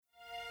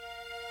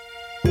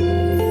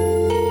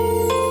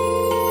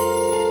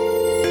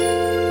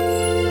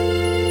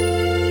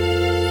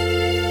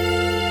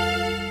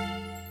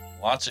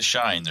lots of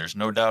shine. There's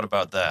no doubt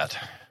about that.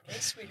 Hey,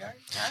 sweetheart.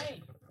 Hi.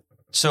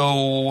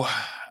 So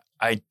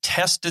I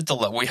tested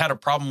we had a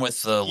problem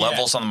with the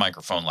levels on the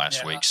microphone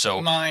last week.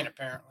 So mine,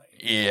 apparently.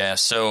 Yeah,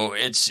 so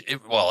it's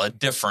a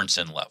difference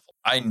in level.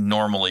 I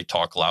normally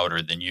talk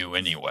louder than you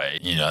anyway.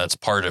 That's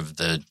part of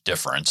the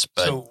difference.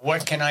 But so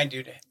what can I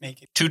do to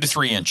make it? 2 to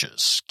 3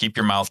 inches. Keep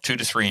your mouth 2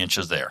 to 3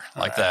 inches there,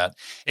 like that.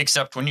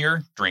 Except when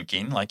you're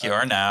drinking, like you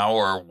are now,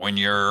 or when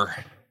you're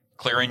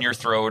clearing your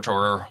throat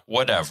or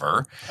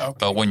whatever. Okay.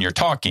 But when you're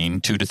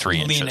talking, 2 to 3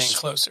 inches. Lean in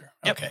closer.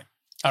 Yep. Okay.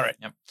 All right.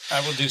 Yep.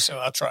 I will do so.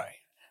 I'll try.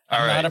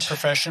 I'm not a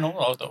professional,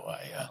 although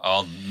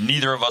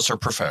neither of us are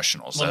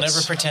professionals. We'll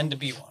never pretend to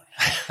be one.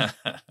 There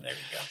we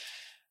go.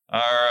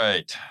 All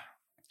right.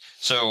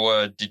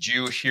 So did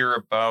you hear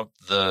about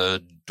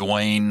the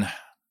Dwayne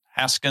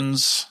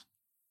Haskins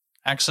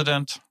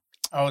accident?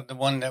 Oh, the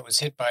one that was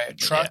hit by a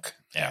truck?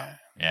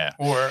 Yeah.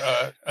 Or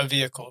a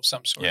vehicle of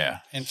some sort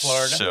in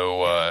Florida?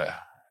 So,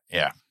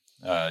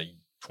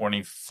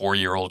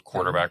 24-year-old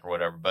quarterback or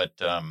whatever.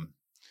 But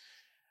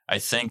I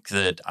think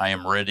that I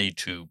am ready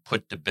to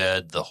put to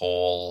bed the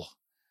whole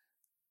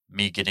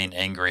me getting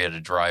angry at a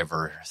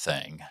driver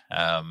thing.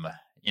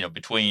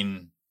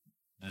 Between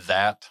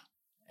that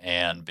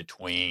and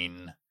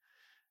between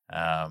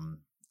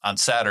on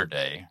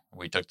Saturday,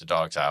 we took the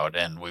dogs out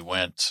and we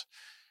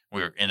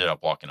ended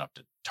up walking up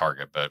to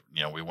Target, but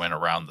we went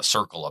around the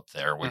circle up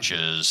there, which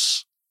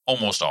is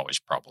almost always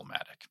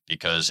problematic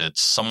because it's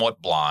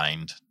somewhat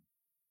blind.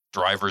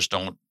 Drivers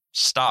don't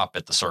stop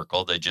at the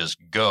circle. They just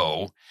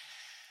go.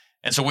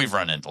 And so we've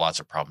run into lots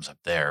of problems up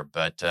there,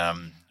 but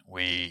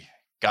we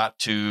got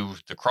to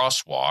the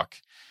crosswalk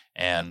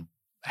and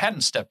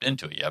hadn't stepped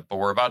into it yet,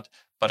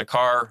 but a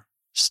car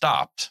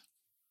stopped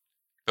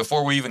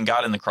before we even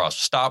got in the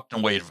stopped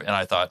and waited. And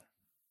I thought,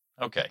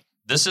 okay,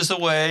 this is the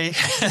way.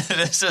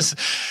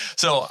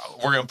 So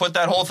we're going to put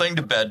that whole thing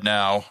to bed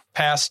now,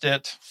 past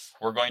it.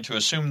 We're going to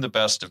assume the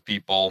best of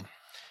people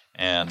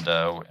and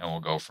we'll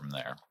go from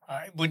there.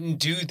 I wouldn't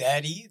do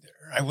that either.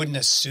 I wouldn't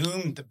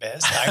assume the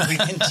best. I would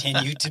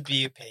continue to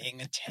be paying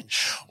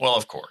attention. Well,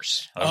 of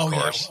course. Of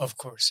course. Yeah, of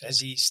course, as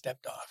he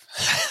stepped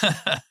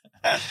off.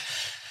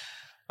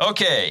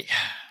 Okay.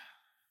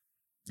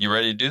 You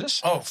ready to do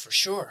this? Oh, for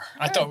sure.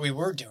 I thought we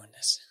were doing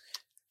this.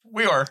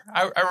 We are.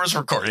 I was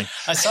recording.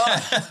 I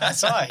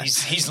saw.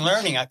 He's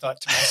learning, I thought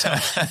to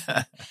myself.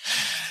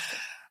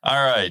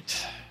 All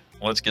right.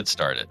 Let's get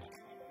started.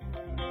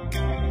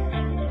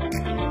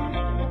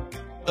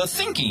 The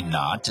Thinking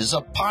Knot is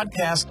a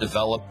podcast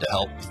developed to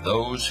help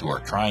those who are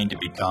trying to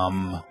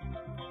become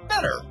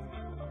better,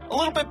 a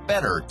little bit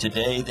better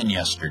today than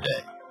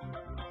yesterday.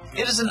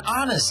 It is an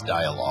honest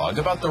dialogue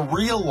about the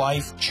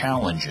real-life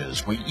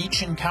challenges we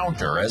each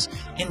encounter as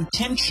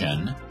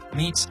intention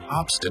meets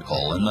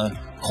obstacle in the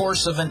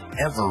course of an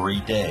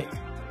everyday.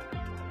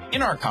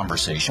 In our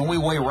conversation, we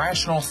weigh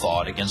rational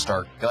thought against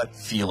our gut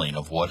feeling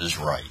of what is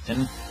right,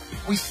 and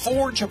we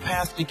forge a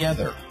path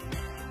together,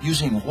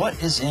 using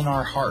what is in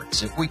our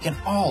hearts if we can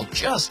all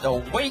just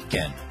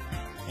awaken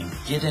and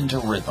get into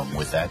rhythm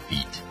with that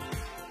beat.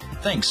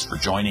 Thanks for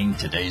joining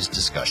today's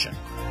discussion.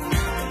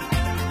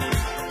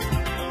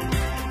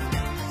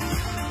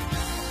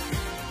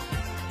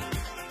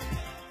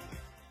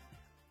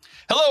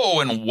 Hello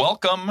and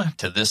welcome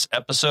to this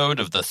episode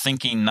of the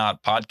Thinking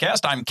Knot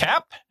podcast. I'm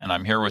Cap and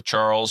I'm here with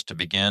Charles to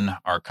begin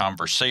our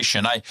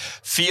conversation. I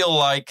feel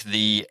like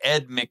the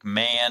Ed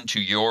McMahon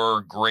to your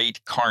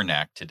great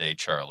Karnak today,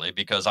 Charlie,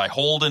 because I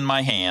hold in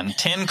my hand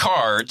 10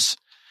 cards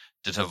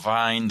to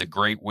divine the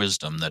great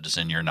wisdom that is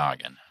in your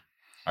noggin.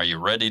 Are you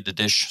ready to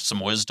dish some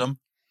wisdom?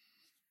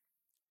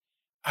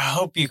 I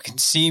hope you can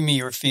see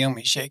me or feel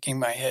me shaking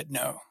my head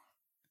no.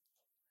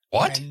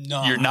 What? I'm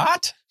not. You're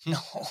not? No.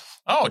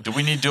 Oh, do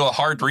we need to do a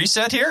hard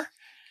reset here?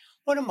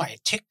 What am I, a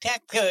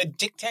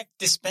tic-tac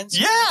dispenser?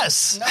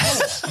 Yes! No.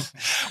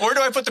 Where do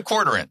I put the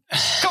quarter in?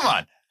 Come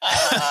on.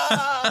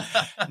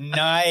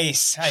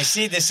 Nice. I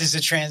see this is a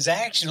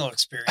transactional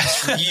experience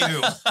for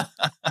you.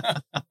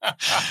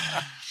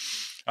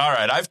 All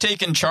right. I've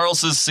taken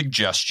Charles's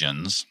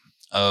suggestions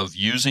of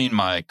using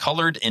my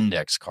colored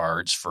index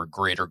cards for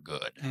greater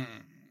good.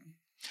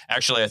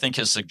 Actually, I think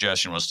his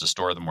suggestion was to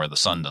store them where the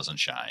sun doesn't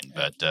shine.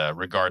 But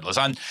regardless,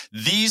 on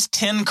these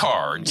 10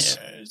 cards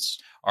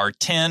are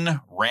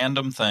 10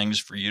 random things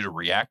for you to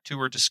react to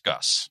or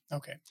discuss.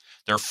 Okay.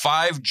 There are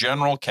 5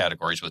 general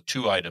categories with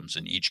 2 items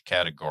in each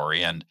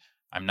category, and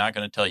I'm not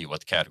going to tell you what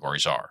the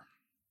categories are.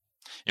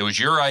 It was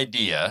your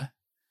idea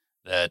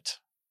that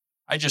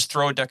I just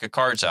throw a deck of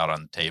cards out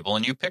on the table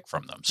and you pick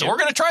from them. So we're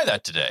going to try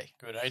that today.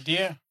 Good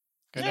idea.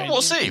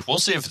 We'll see. We'll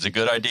see if it's a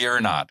good idea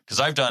or not. Because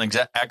I've done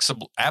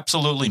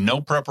absolutely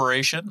no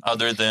preparation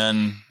other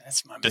than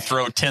to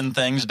throw 10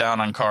 things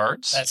down on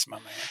cards. That's my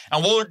man.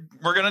 And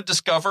we're going to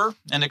discover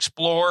and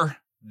explore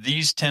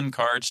these 10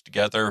 cards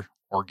together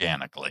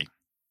organically.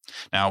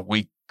 Now,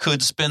 we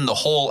could spend the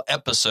whole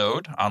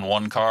episode on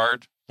one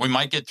card. We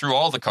might get through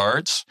all the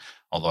cards,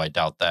 although I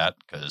doubt that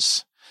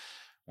because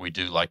we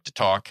do like to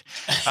talk.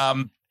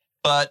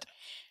 But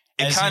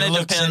it kind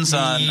of depends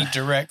on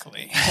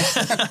directly.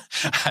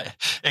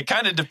 It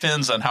kind of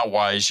depends on how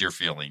wise you're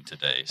feeling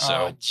today.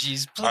 So,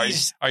 geez,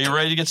 please. Are you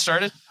ready to get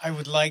started? I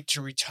would like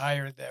to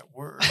retire that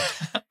word.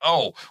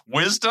 Oh,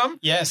 wisdom?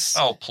 Yes.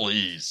 Oh,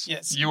 please.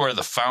 Yes. You are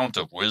the fount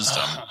of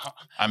wisdom.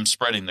 I'm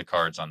spreading the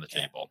cards on the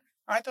table.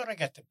 I thought I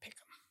got to pick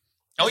them.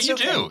 Oh, you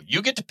do.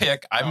 You get to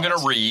pick. I'm going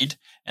to read,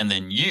 and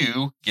then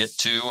you get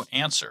to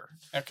answer.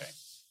 Okay.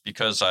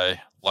 Because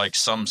I like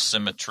some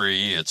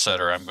symmetry,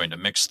 etc., I'm going to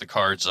mix the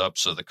cards up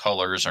so the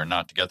colors are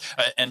not together.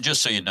 And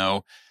just so you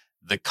know,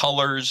 the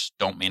colors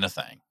don't mean a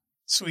thing.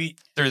 Sweet.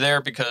 They're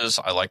there because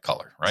I like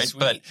color, right? Sweet.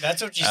 But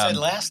that's what you said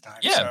last time.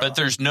 Yeah, but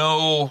there's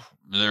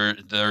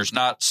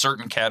not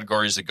certain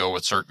categories that go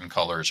with certain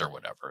colors or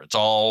whatever. It's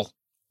all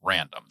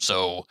random.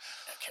 So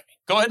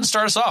go ahead and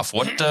start us off.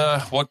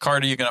 What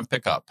card are you going to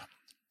pick up?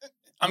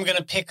 I'm going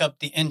to pick up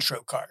the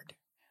intro card,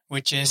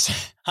 which is,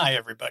 hi,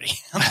 everybody.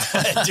 I'm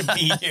glad to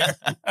be here.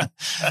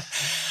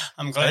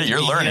 I'm glad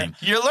you're learning.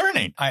 Here. You're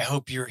learning. I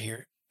hope you're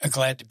here.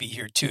 Glad to be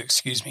here, too.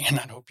 Excuse me. And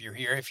I hope you're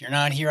here. If you're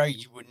not here,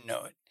 you wouldn't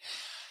know it.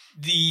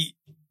 The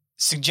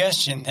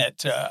suggestion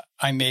that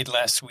I made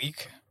last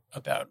week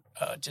about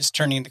just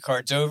turning the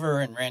cards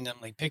over and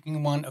randomly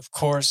picking one, of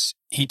course,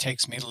 he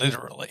takes me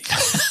literally,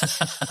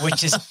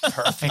 which is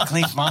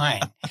perfectly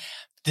fine.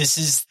 This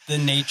is the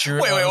nature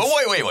of...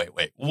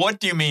 Wait. What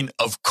do you mean,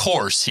 of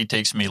course, he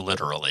takes me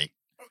literally?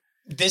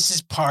 This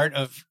is part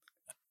of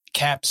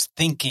Cap's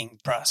thinking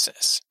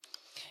process.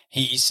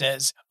 He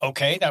says,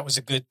 okay, that was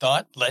a good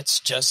thought. Let's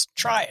just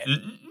try it.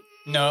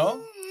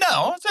 No?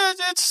 No,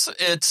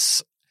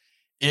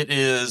 it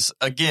is,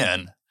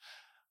 again,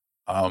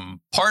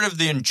 part of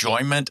the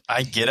enjoyment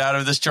I get out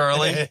of this,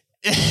 Charlie,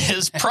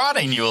 is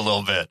prodding you a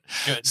little bit.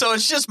 Good. So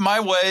it's just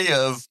my way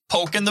of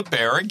poking the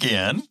bear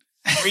again.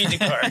 Read the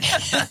card.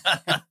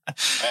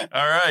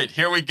 All right,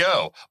 here we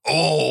go.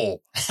 Oh,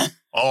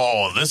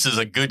 this is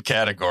a good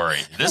category.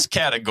 This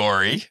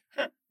category,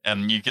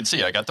 and you can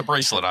see I got the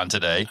bracelet on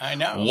today. I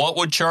know. What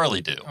would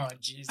Charlie do? Oh,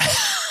 Jesus.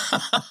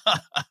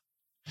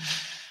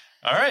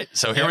 All right,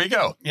 so here we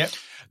go. Yep.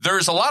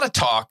 There's a lot of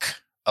talk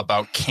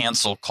about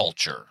cancel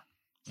culture,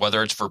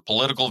 whether it's for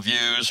political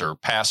views or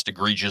past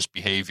egregious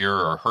behavior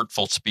or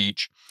hurtful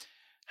speech.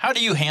 How do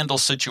you handle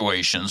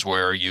situations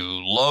where you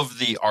love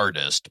the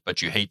artist,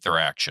 but you hate their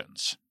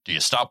actions? Do you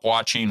stop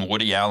watching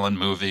Woody Allen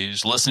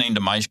movies, listening to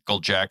Michael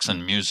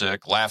Jackson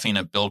music, laughing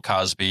at Bill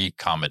Cosby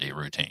comedy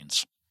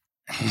routines?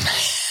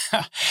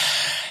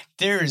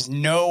 There is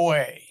no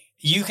way.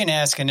 You can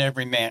ask an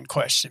everyman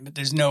question, but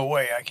there's no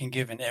way I can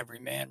give an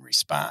everyman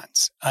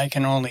response. I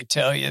can only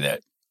tell you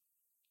that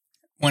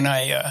when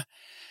I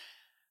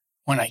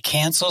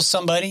cancel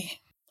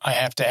somebody, I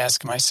have to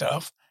ask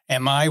myself,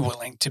 am I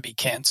willing to be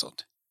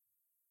canceled?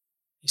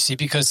 You see,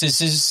 because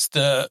this is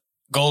the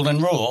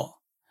golden rule.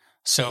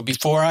 So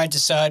before I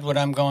decide what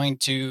I'm going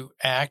to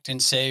act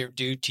and say or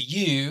do to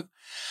you,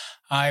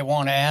 I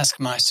want to ask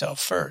myself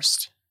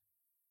first,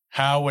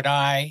 how would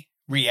I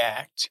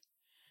react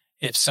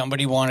if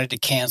somebody wanted to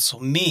cancel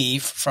me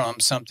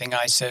from something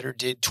I said or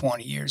did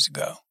 20 years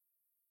ago?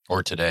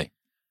 Or today?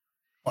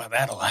 Well,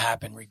 that'll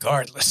happen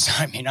regardless.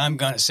 I mean, I'm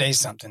going to say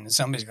something and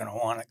somebody's going to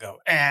want to go,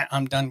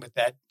 I'm done with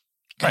that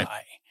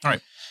guy. Right.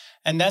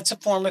 And that's a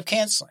form of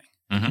canceling.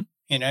 Mm-hmm.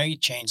 You know, you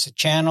change the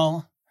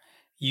channel,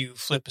 you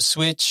flip a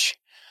switch.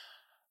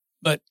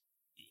 But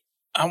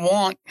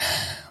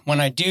when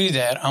I do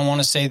that, I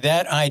want to say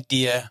that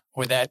idea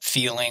or that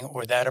feeling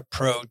or that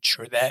approach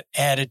or that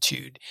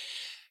attitude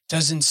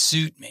doesn't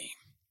suit me.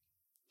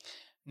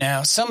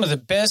 Now, some of the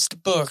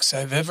best books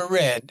I've ever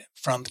read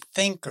from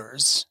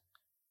thinkers,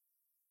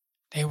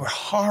 they were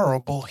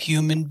horrible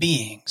human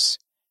beings,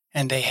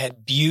 and they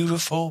had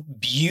beautiful,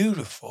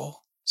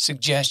 beautiful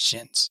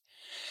suggestions.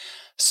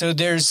 So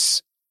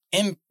there's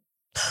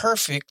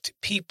imperfect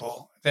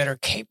people that are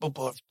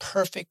capable of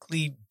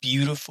perfectly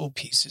beautiful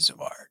pieces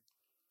of art.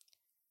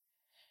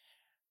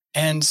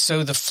 And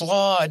so the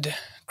flawed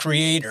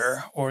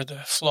creator or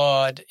the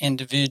flawed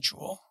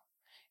individual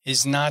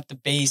is not the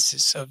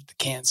basis of the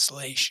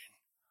cancellation.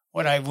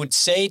 What I would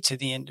say to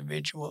the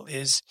individual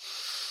is,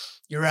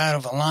 you're out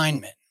of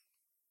alignment.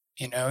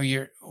 You know,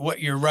 what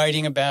you're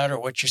writing about or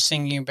what you're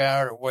singing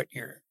about or what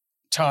you're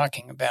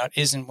talking about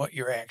isn't what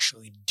you're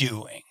actually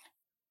doing.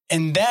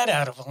 And that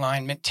out of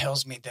alignment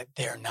tells me that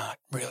they're not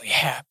really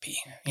happy.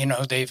 You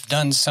know, they've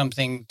done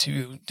something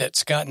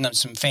that's gotten them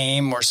some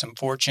fame or some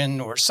fortune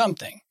or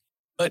something.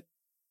 But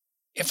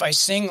if I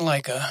sing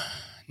like a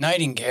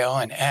nightingale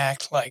and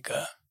act like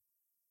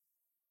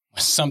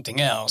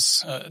something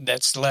else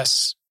that's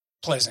less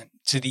pleasant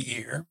to the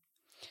ear,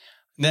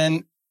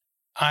 then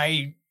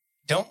I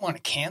don't want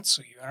to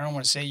cancel you. I don't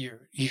want to say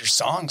your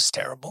song's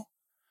terrible.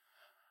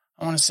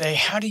 I want to say,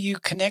 how do you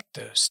connect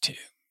those two?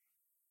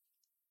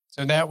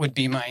 So that would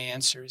be my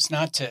answer, is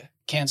not to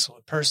cancel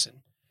a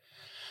person,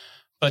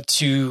 but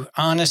to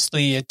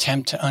honestly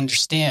attempt to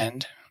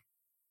understand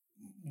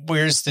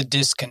where's the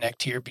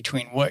disconnect here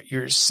between what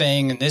you're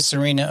saying in this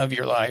arena of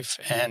your life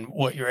and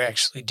what you're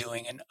actually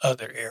doing in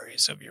other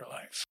areas of your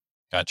life.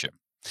 Gotcha.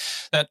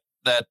 That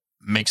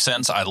makes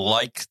sense. I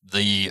like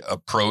the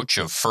approach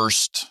of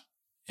first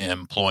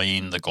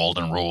employing the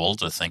golden rule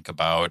to think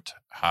about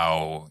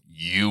how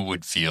you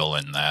would feel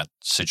in that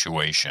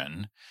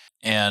situation.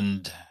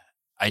 And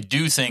I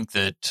do think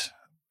that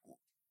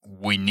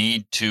we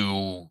need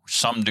to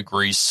some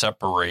degree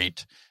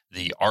separate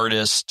the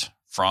artist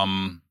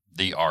from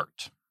the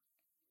art,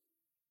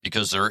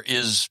 because there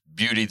is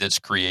beauty that's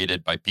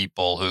created by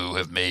people who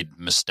have made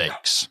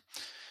mistakes.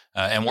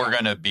 And we're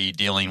going to be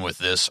dealing with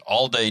this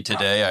all day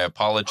today. I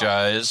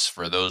apologize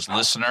for those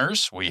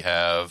listeners. We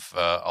have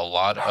a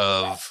lot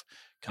of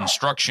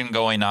construction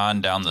going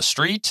on down the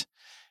street.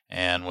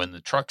 And when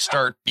the trucks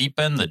start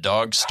beeping, the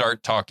dogs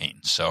start talking.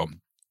 So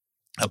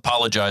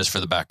apologize for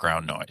the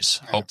background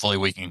noise. Hopefully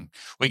we can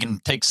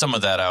take some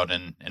of that out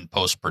in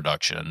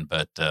post-production,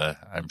 but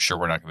I'm sure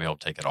we're not going to be able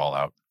to take it all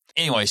out.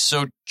 Anyway,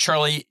 so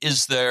Charlie,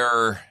 is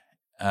there,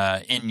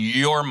 in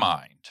your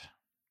mind,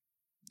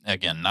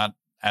 again, not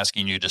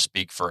asking you to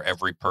speak for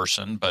every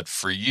person, but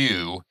for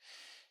you,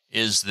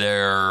 is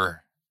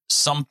there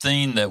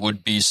something that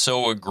would be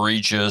so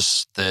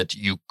egregious that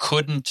you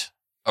couldn't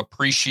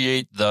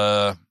appreciate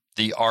the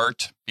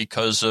art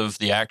because of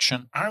the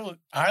action?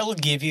 I will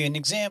give you an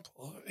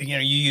example. You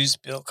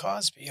used Bill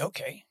Cosby,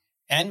 okay,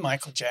 and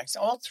Michael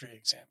Jackson, all three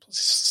examples.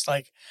 It's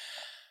like,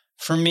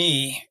 for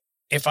me,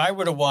 if I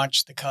were to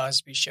watch The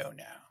Cosby Show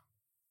now,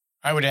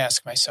 I would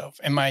ask myself,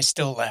 am I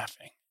still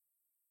laughing?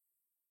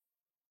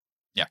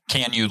 Yeah.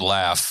 Can you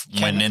laugh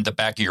when in the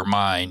back of your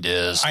mind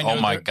is, oh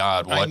my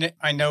God, what?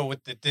 I know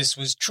that this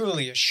was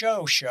truly a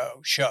show.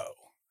 The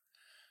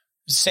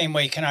same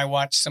way, can I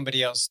watch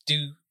somebody else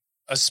do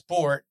a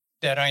sport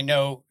that I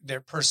know their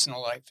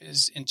personal life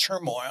is in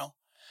turmoil?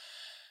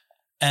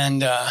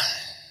 And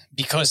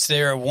because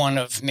they're one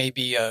of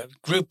maybe a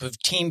group of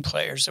team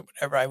players or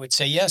whatever, I would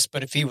say yes.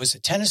 But if he was a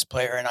tennis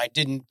player and I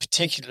didn't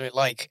particularly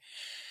like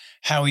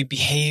how he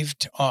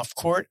behaved off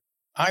court,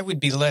 I would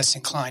be less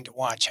inclined to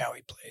watch how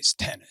he plays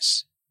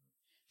tennis.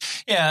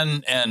 Yeah,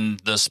 and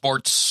the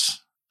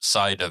sports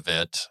side of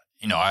it,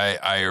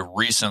 I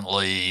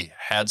recently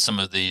had some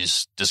of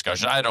these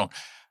discussions. I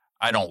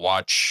don't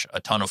watch a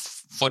ton of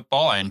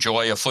football. I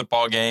enjoy a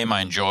football game.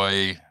 I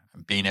enjoy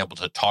being able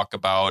to talk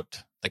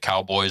about the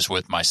Cowboys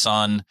with my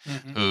son,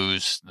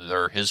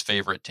 they're his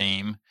favorite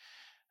team.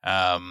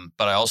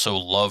 But I also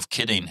love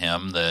kidding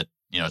him that,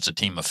 it's a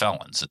team of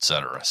felons, et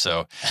cetera.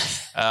 So,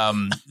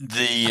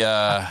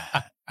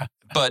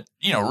 but,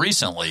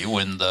 recently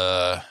when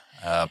the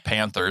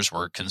Panthers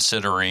were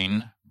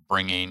considering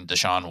bringing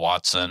Deshaun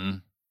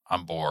Watson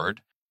on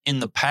board, in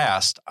the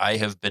past, I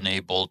have been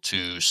able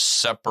to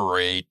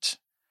separate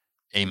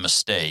a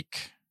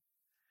mistake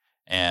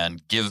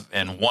and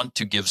want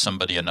to give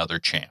somebody another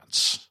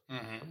chance.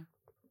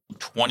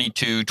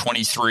 22,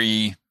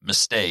 23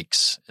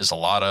 mistakes is a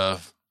lot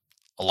of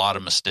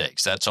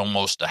mistakes. That's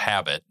almost a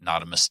habit,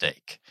 not a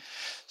mistake.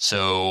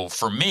 So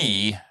for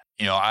me,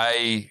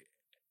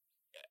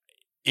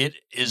 it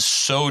is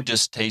so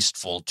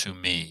distasteful to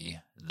me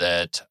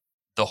that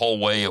the whole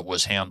way it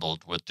was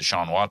handled with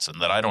Deshaun Watson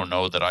that I don't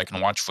know that I can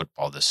watch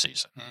football this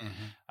season.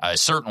 I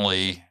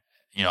certainly,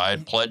 I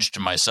had pledged to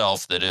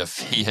myself that if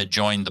he had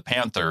joined the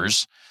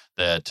Panthers,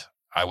 that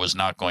I was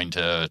not going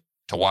to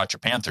watch a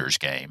Panthers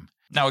game.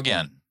 Now,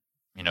 again,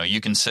 you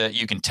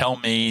can tell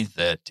me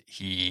that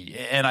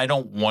and I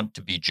don't want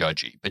to be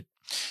judgy, but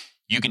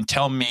you can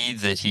tell me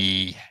that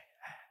he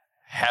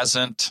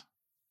hasn't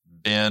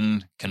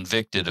been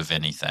convicted of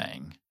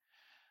anything,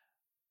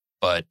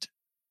 but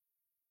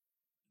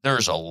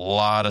there's a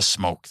lot of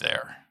smoke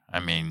there. I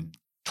mean,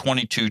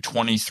 22,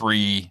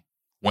 23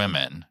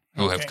 women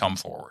who have come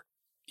forward.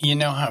 You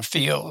know how I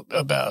feel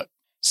about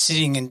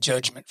sitting in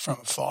judgment from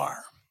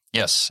afar.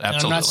 Yes, absolutely.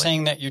 And I'm not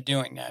saying that you're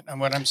doing that. And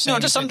what I'm saying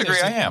to some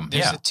degree I am.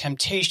 There's a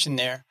temptation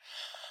there.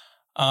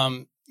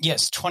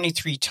 Yes,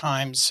 23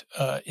 times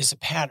is a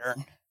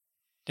pattern.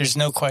 There's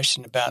no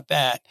question about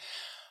that.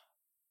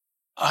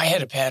 I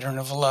had a pattern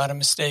of a lot of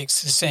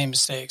mistakes, the same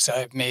mistakes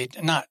I've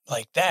made. Not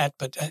like that,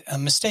 but a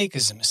mistake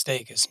is a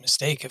mistake is a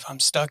mistake. If I'm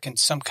stuck in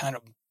some kind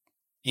of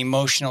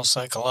emotional,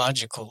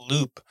 psychological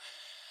loop.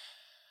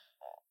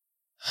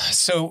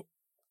 So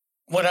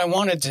what I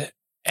wanted to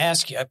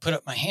ask you, I put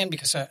up my hand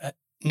because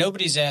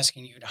nobody's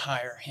asking you to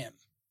hire him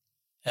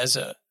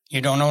you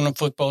don't own a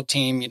football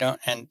team,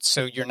 and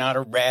so you're not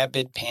a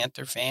rabid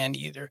Panther fan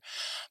either.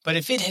 But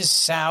if it has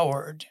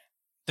soured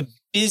the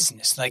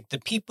business, like the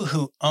people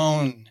who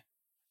own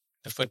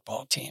the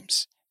football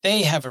teams,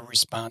 they have a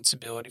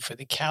responsibility for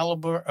the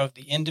caliber of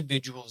the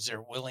individuals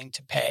they're willing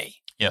to pay.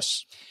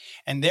 Yes.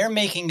 And they're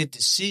making a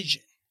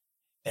decision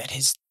that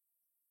his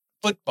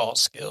football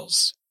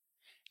skills,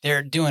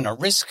 they're doing a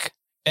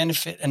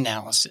risk-benefit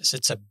analysis.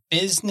 It's a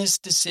business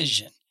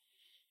decision.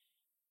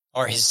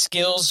 Are his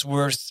skills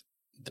worth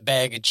the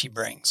baggage he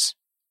brings?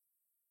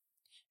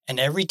 And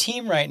every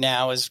team right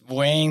now is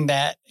weighing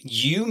that.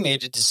 You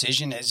made a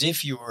decision as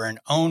if you were an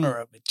owner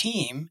of a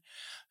team.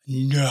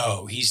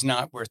 No, he's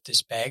not worth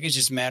this baggage.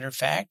 As a matter of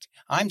fact,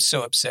 I'm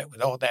so upset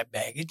with all that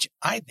baggage,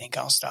 I think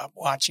I'll stop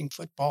watching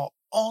football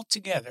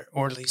altogether,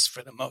 or at least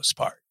for the most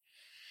part.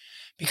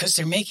 because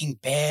they're making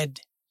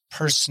bad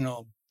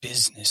personal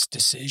business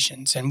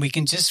decisions, and we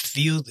can just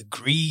feel the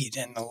greed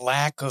and the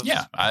lack of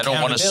I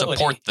don't want to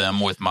support them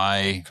with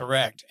my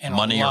correct and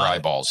money or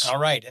eyeballs. All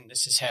right, and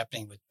this is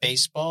happening with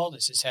baseball.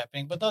 This is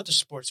happening with other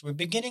sports. We're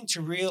beginning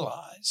to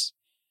realize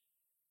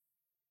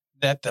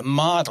that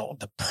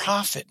the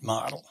profit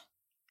model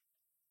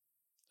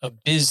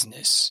of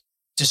business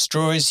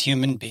destroys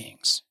human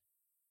beings.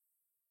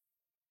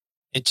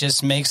 It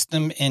just makes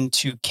them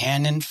into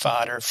cannon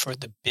fodder for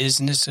the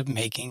business of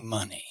making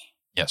money.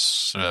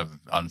 Yes.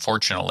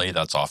 Unfortunately,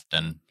 that's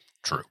often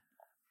true.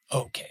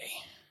 Okay.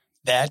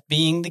 That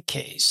being the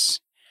case,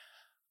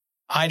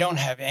 I don't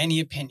have any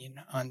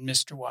opinion on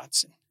Mr.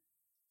 Watson.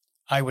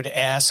 I would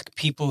ask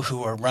people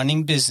who are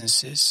running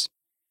businesses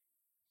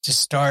to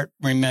start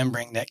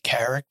remembering that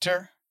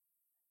character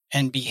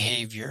and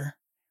behavior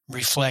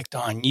reflect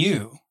on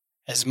you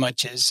as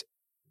much as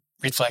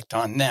reflect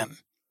on them.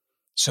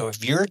 So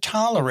if you're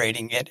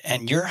tolerating it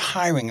and you're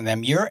hiring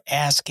them, you're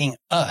asking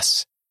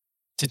us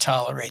to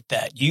tolerate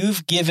that.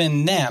 You've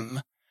given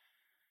them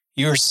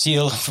your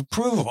seal of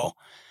approval.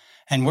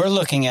 And we're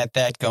looking at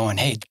that going,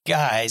 hey,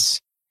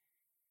 guys,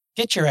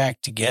 get your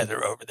act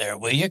together over there,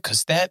 will you?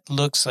 Because that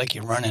looks like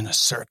you're running a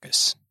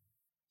circus.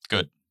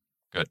 Good.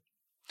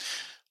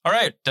 All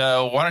right.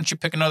 Why don't you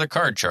pick another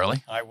card,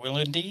 Charlie? I will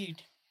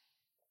indeed.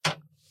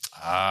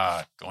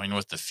 Going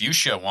with the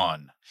fuchsia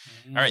one.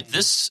 All right.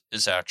 This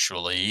is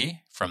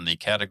actually from the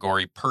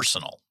category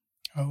personal.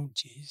 Oh,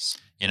 geez.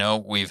 You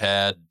know, we've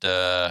had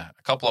a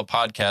couple of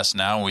podcasts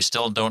now, and we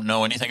still don't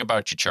know anything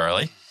about you,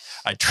 Charlie.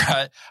 I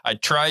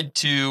tried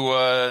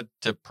to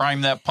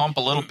prime that pump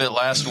a little bit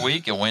last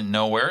week. It went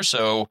nowhere,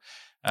 so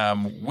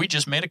we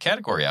just made a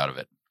category out of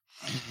it.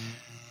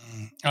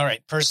 All right,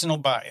 personal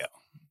bio.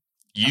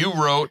 You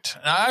wrote.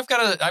 I've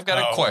got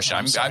a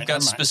question. I've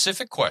got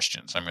specific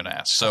questions I'm going to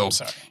ask. So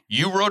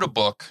you wrote a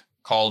book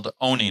called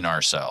Owning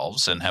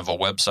Ourselves and have a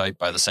website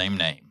by the same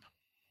name.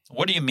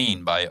 What do you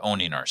mean by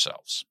owning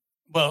ourselves?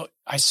 Well,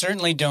 I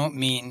certainly don't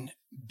mean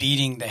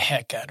beating the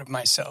heck out of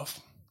myself.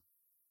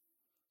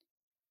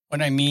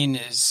 What I mean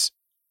is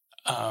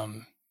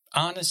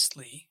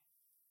honestly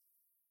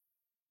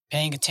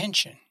paying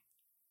attention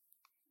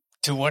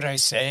to what I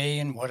say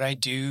and what I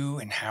do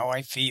and how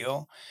I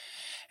feel,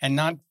 and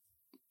not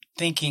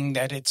thinking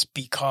that it's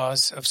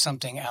because of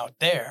something out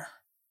there.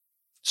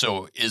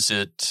 So is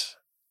it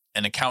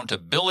an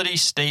accountability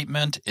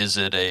statement? Is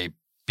it a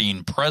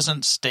being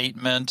present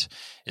statement?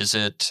 Is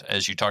it,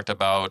 as you talked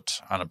about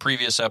on a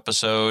previous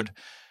episode,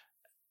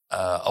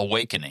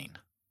 awakening?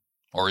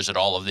 Or is it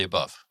all of the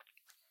above?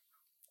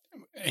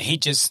 He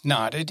just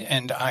nodded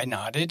and I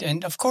nodded.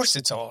 And of course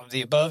it's all of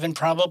the above and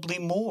probably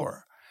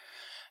more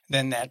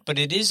than that. But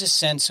it is a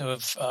sense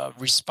of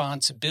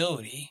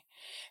responsibility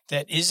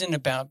that isn't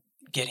about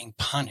getting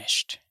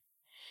punished.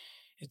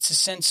 It's a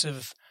sense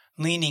of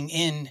leaning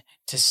in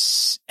to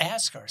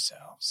ask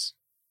ourselves,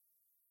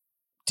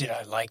 did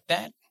I like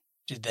that?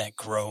 Did that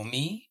grow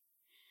me?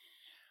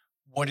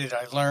 What did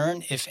I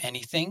learn, if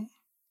anything?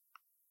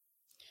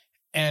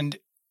 And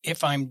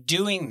if I'm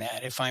doing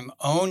that, if I'm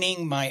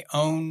owning my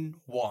own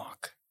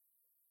walk,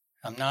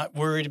 I'm not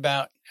worried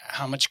about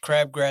how much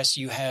crabgrass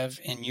you have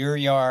in your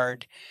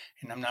yard,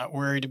 and I'm not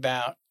worried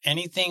about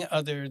anything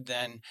other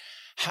than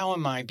how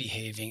am I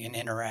behaving and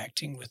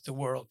interacting with the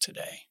world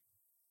today,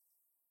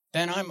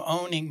 then I'm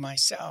owning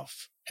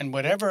myself. And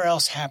whatever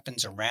else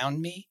happens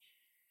around me,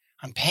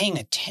 I'm paying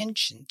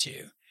attention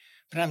to,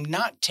 but I'm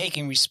not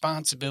taking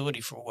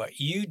responsibility for what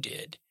you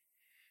did.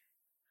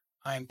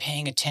 I'm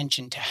paying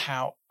attention to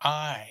how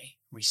I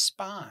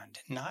respond,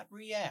 not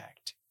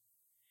react.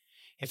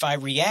 If I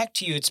react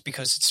to you, it's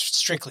because it's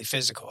strictly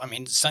physical. I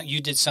mean,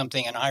 you did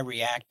something and I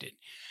reacted.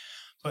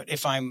 But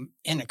if I'm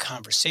in a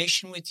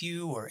conversation with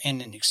you or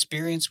in an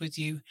experience with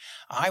you,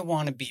 I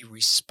want to be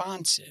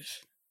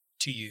responsive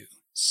to you,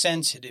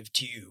 sensitive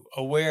to you,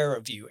 aware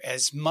of you,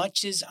 as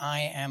much as I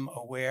am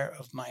aware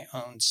of my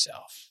own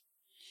self.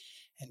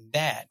 And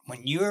that,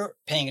 when you're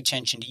paying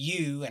attention to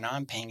you and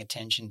I'm paying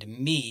attention to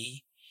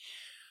me,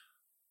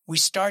 we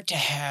start to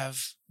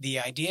have the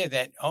idea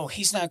that, oh,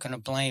 he's not going to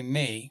blame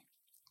me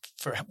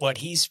for what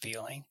he's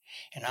feeling,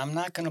 and I'm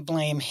not going to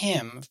blame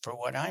him for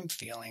what I'm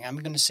feeling. I'm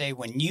going to say,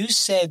 when you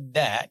said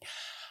that,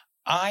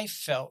 I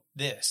felt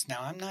this. Now,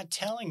 I'm not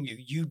telling you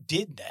you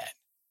did that,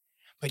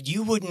 but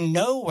you wouldn't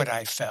know what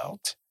I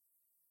felt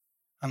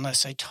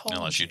unless I told you.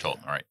 Unless you told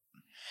me, right.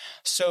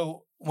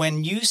 So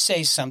when you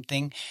say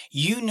something,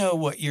 you know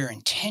what your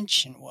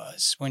intention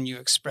was when you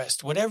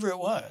expressed whatever it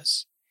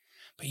was,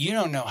 but you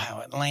don't know how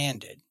it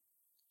landed.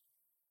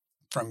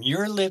 From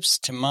your lips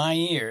to my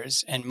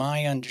ears and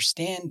my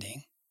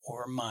understanding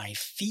or my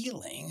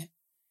feeling,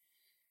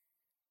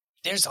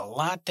 there's a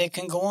lot that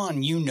can go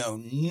on you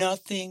know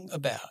nothing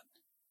about.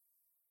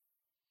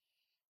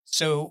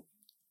 So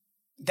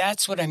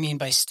that's what I mean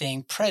by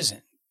staying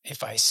present.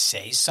 If I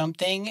say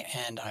something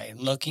and I'm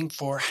looking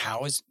for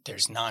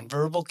there's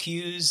nonverbal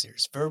cues,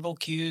 there's verbal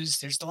cues,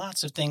 there's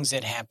lots of things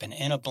that happen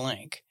in a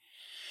blink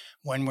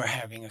when we're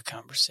having a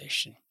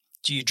conversation.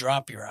 Do you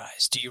drop your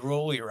eyes? Do you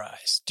roll your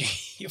eyes? Do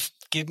you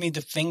give me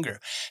the finger?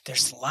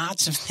 There's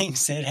lots of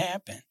things that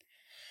happen.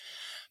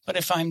 But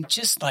if I'm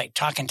just like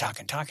talking,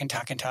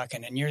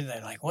 and you're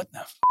there like, what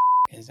the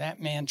is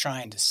that man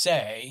trying to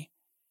say?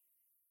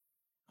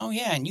 Oh,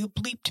 yeah, and you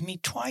bleeped me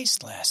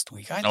twice last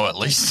week. At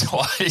least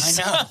twice.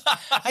 I know.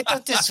 I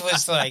thought this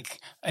was like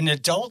an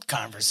adult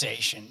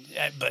conversation.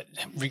 But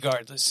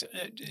regardless,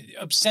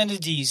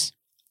 obscenities,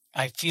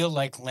 I feel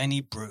like Lenny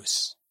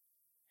Bruce.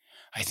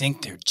 I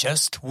think they're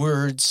just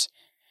words.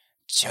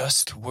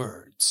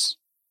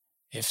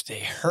 If they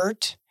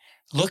hurt,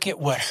 look at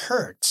what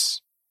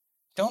hurts.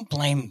 Don't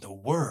blame the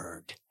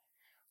word.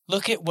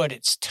 Look at what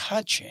it's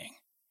touching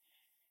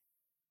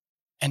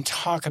and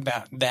talk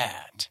about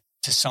that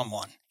to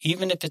someone,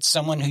 even if it's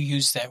someone who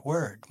used that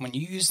word. When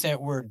you use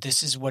that word,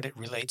 this is what it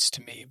relates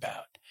to me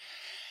about.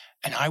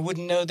 And I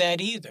wouldn't know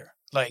that either.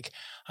 Like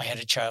I had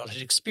a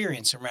childhood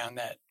experience around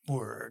that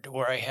word,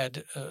 or I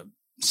had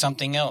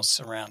something else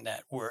around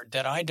that word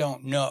that I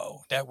don't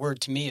know. That word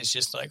to me is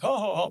just like,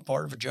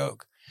 part of a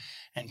joke.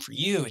 And for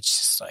you, it's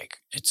just like,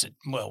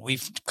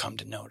 we've come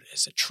to know it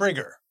as a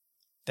trigger.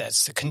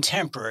 That's the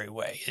contemporary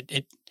way.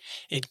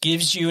 It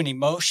gives you an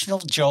emotional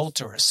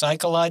jolt or a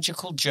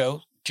psychological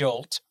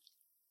jolt.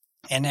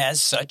 And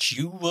as such,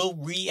 you will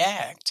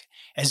react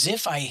as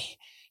if I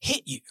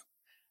hit you,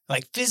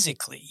 like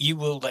physically. You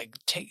will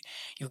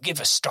you'll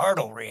give a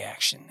startle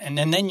reaction. And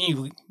then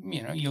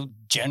you'll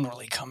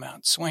generally come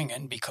out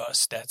swinging,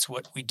 because that's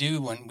what we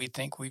do when we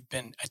think we've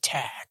been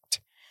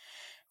attacked.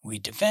 We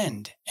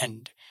defend.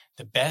 And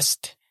the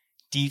best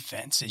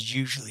defense is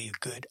usually a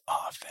good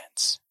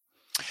offense.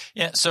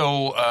 Yeah.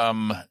 So,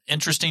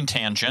 interesting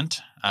tangent.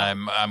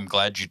 I'm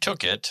glad you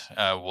took it.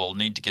 We'll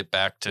need to get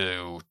back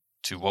to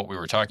what we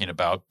were talking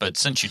about, but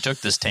since you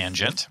took this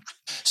tangent,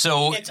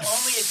 so it's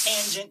only a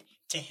tangent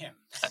to him.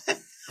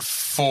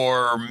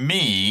 For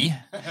me,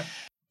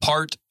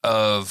 part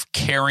of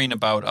caring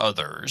about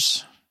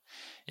others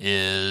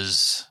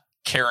is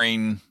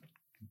caring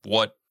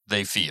what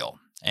they feel.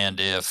 And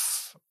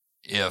if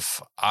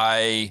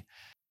I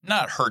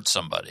not hurt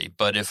somebody,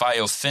 but if I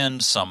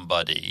offend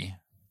somebody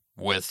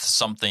with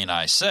something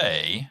I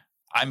say,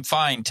 I'm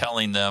fine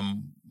telling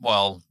them,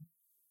 well,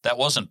 that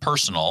wasn't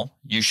personal.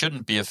 You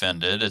shouldn't be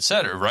offended, et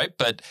cetera, right?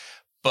 But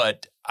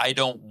I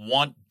don't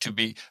want to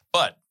be.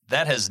 But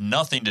that has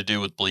nothing to do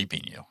with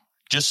bleeping you.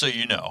 Just so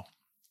you know,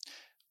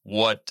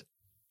 what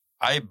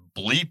I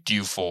bleeped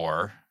you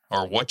for,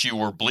 or what you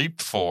were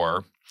bleeped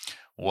for,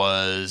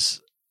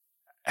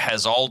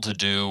 has all to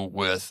do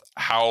with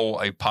how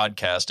a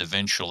podcast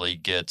eventually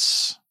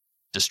gets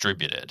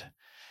distributed.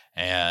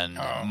 And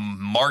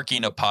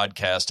marking a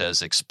podcast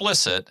as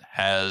explicit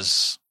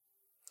has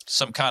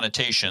some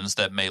connotations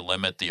that may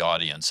limit the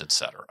audience, et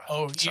cetera.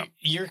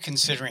 You're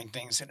considering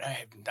things that I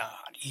have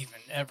not even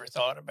ever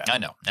thought about. I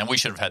know, and we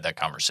should have had that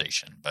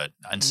conversation, but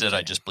instead okay.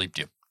 I just bleeped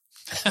you.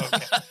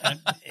 Okay. And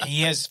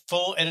he has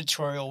full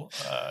editorial,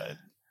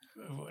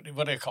 what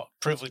do I call it?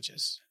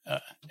 Privileges,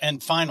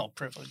 and final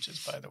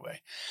privileges, by the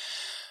way.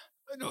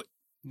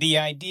 The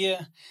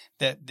idea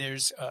that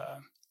there's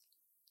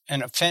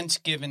an offense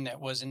given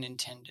that wasn't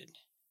intended.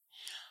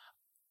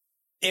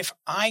 If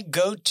I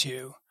go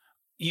to,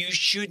 you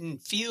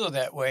shouldn't feel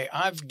that way,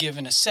 I've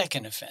given a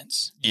second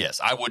offense. Yes,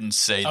 I wouldn't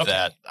say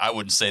that. I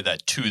wouldn't say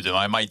that to them.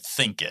 I might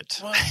think it.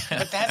 Well,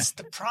 but that's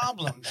the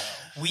problem,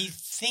 though. We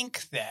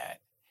think that.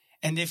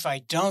 And if I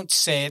don't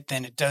say it,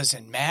 then it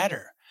doesn't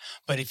matter.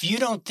 But if you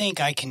don't think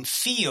I can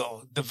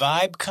feel the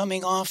vibe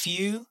coming off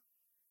you,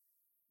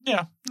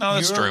 yeah, no,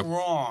 that's you're true.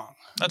 Wrong.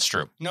 That's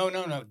true. No,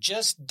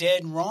 just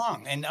dead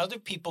wrong. And other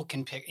people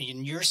can pick,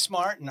 and you're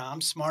smart, and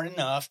I'm smart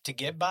enough to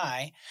get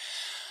by.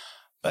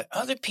 But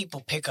other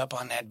people pick up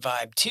on that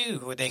vibe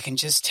too, where they can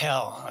just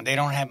tell they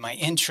don't have my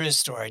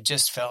interest, or I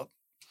just felt,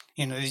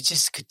 they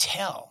just could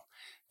tell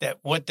that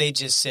what they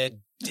just said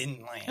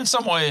didn't land. In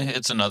some way,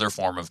 it's another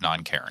form of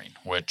non-caring,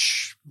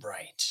 which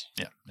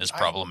is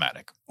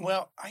problematic.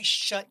 I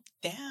shut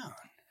down.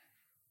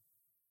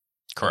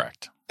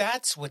 Correct.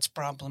 That's what's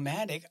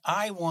problematic.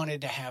 I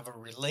wanted to have a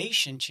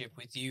relationship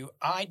with you.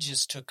 I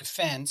just took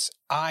offense.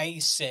 I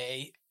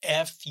say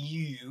F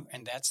you,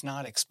 and that's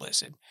not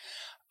explicit.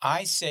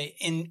 I say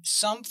in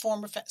some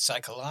form of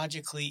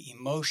psychologically,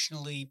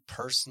 emotionally,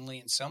 personally,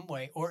 in some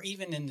way, or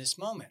even in this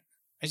moment,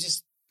 I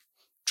just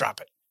drop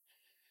it.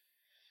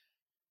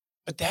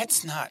 But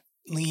that's not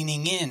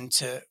leaning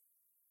into,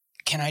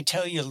 can I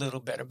tell you a little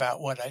bit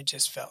about what I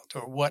just felt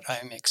or what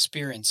I'm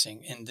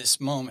experiencing in this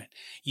moment?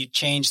 You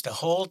change the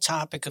whole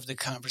topic of the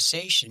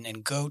conversation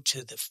and go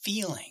to the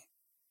feeling.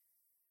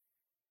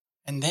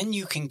 And then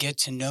you can get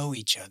to know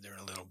each other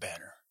a little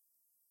better.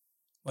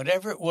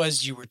 Whatever it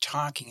was you were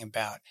talking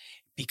about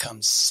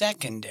becomes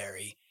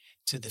secondary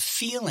to the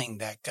feeling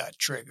that got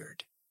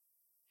triggered.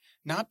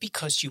 Not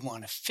because you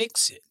want to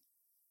fix it,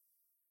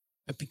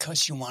 but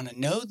because you want to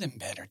know them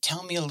better.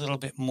 Tell me a little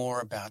bit more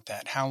about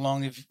that. How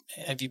long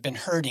have you been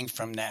hurting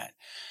from that?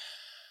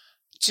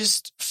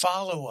 Just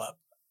follow up.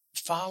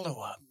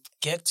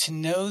 get to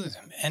know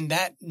them. And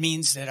that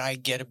means that I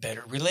get a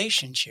better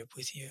relationship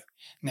with you.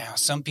 Now,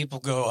 some people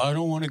go, I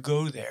don't want to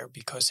go there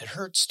because it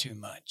hurts too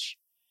much.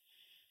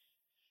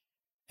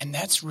 And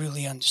that's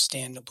really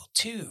understandable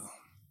too.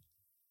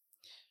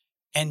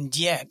 And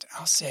yet,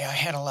 I'll say I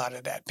had a lot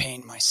of that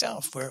pain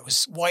myself where it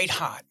was white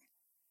hot.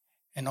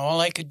 And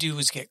all I could do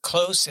was get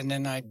close, and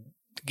then I'd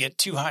get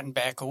too hot and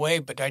back away,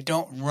 but I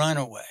don't run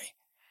away.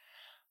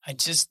 I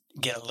just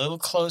get a little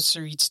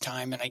closer each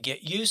time, and I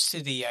get used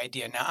to the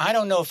idea. Now, I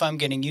don't know if I'm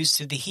getting used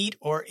to the heat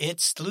or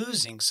it's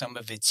losing some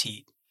of its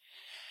heat.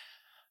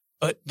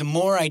 But the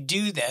more I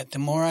do that, the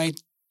more I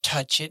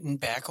touch it and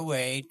back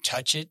away,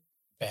 touch it,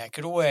 back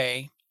it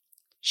away,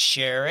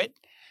 share it,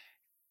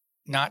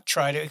 not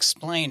try to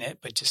explain it,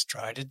 but just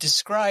try to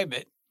describe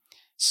it.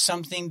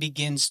 Something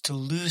begins to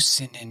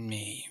loosen in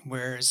me,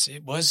 whereas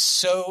it was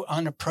so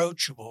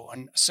unapproachable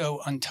and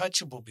so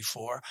untouchable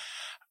before.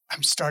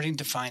 I'm starting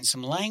to find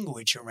some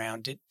language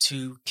around it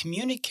to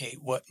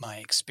communicate what my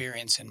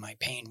experience and my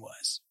pain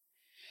was.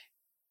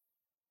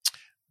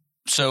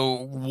 So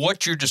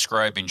what you're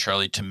describing,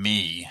 Charlie, to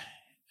me,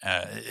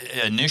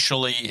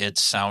 initially it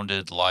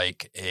sounded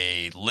like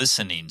a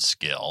listening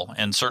skill,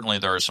 and certainly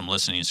there are some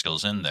listening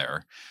skills in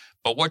there.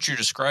 But what you're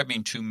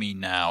describing to me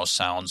now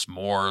sounds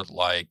more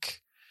like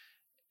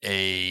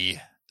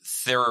a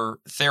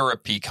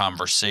therapy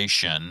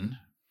conversation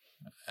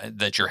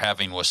that you're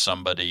having with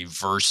somebody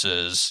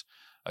versus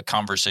a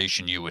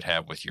conversation you would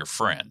have with your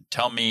friend.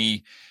 Tell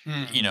me,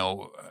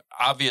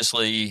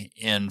 obviously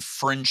in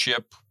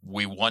friendship,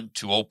 we want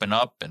to open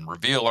up and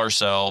reveal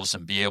ourselves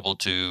and be able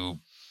to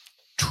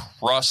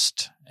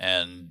trust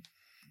and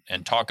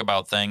talk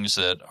about things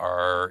that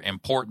are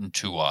important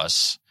to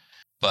us.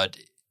 But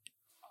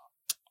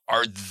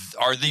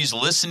are these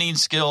listening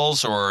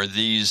skills, or are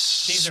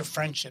these? These are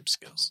friendship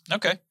skills.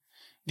 Okay.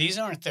 These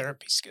aren't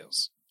therapy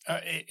skills.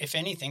 If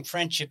anything,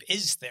 friendship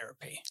is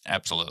therapy.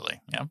 Absolutely.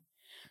 Yeah.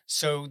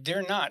 So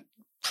they're not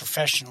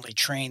professionally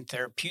trained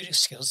therapeutic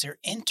skills. They're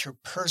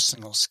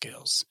interpersonal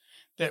skills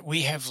that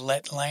we have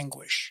let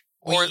languish.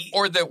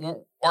 Or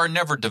that are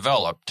never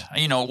developed.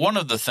 One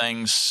of the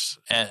things,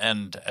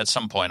 and at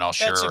some point I'll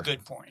share. That's a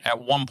good point.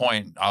 At one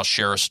point I'll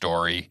share a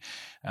story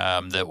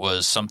that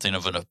was something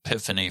of an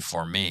epiphany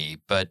for me.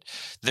 But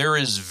there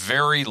is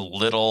very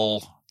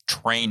little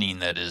training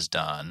that is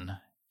done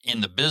in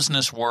the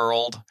business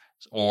world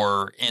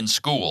or in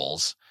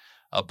schools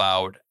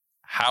about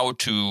how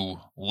to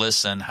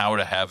listen, how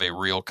to have a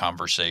real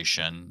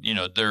conversation.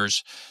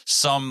 There's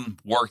some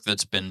work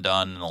that's been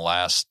done in the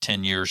last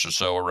 10 years or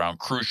so around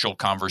crucial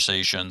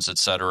conversations, et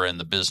cetera, in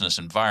the business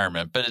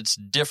environment, but it's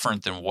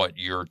different than what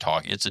you're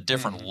talking. It's a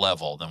different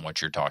level than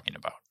what you're talking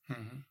about.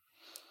 Mm-hmm.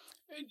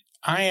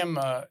 I am,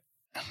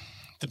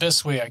 the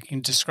best way I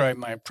can describe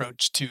my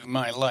approach to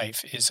my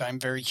life is I'm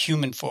very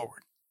human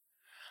forward.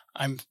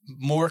 I'm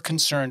more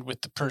concerned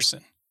with the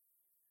person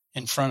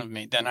in front of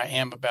me than I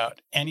am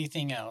about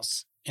anything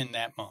else in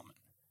that moment.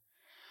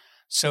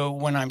 So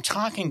when I'm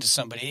talking to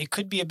somebody, it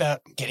could be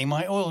about getting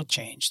my oil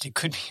changed. It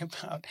could be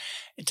about,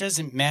 it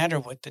doesn't matter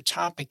what the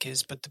topic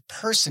is, but the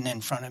person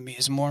in front of me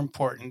is more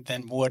important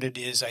than what it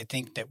is I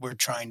think that we're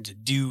trying to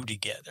do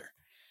together.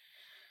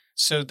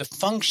 So the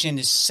function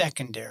is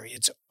secondary.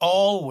 It's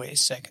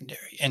always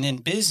secondary. And in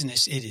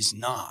business, it is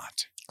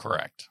not.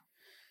 Correct.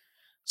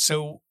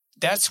 So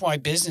that's why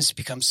business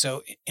becomes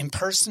so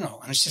impersonal.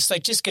 And it's just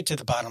like, just get to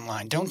the bottom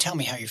line. Don't tell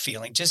me how you're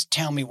feeling. Just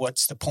tell me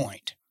what's the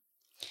point.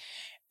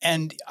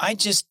 And I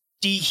just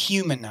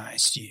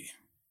dehumanized you.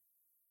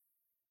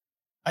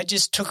 I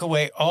just took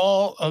away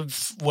all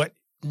of what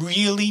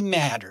really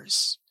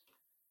matters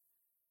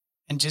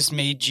and just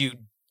made you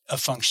a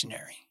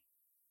functionary.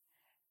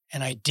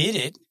 And I did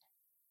it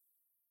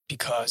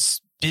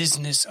because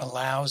business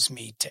allows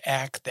me to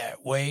act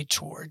that way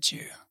towards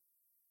you.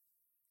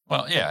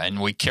 Well, yeah, and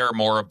we care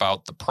more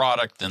about the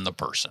product than the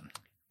person.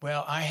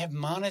 Well, I have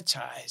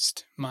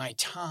monetized my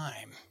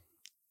time,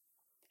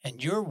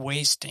 and you're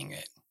wasting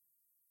it.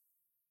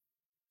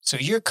 So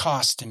you're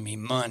costing me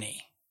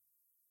money.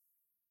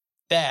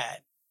 That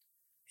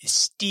is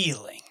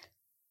stealing.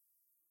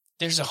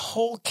 There's a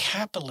whole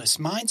capitalist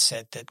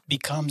mindset that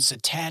becomes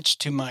attached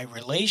to my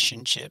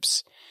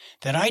relationships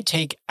that I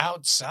take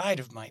outside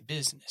of my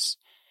business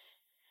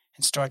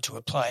and start to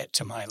apply it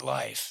to my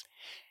life.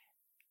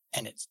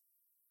 And its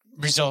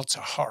results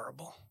are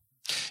horrible.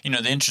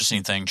 The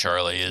interesting thing,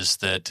 Charlie, is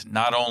that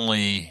not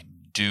only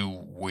do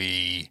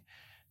we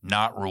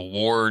not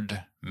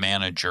reward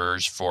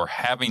managers for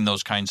having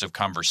those kinds of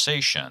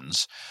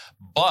conversations,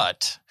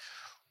 but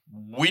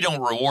we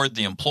don't reward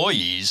the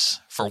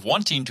employees for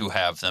wanting to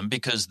have them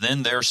because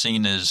then they're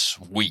seen as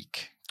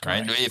weak,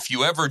 right? If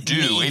you ever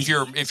do, if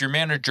your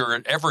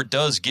manager ever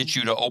does get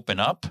you to open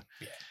up,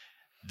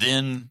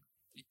 then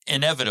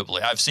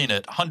inevitably, I've seen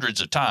it hundreds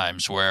of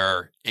times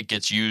where it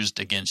gets used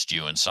against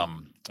you in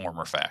some form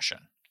or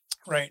fashion.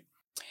 Right.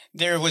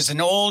 There was an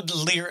old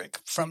lyric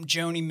from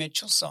Joni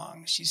Mitchell's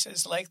song. She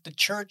says, like the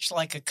church,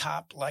 like a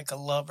cop, like a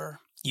lover,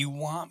 you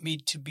want me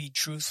to be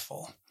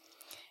truthful.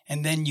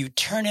 And then you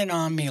turn it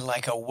on me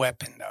like a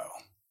weapon, though.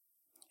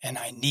 and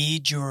I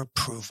need your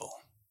approval.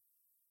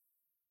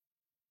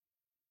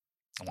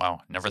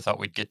 Wow, never thought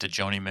we'd get to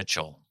Joni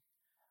Mitchell.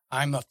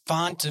 I'm a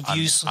font of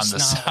useless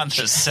knowledge. On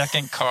the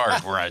second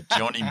card, we're at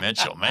Joni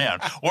Mitchell. Man,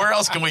 where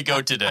else can we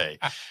go today?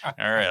 All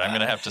right, I'm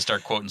going to have to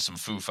start quoting some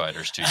Foo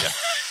Fighters to you.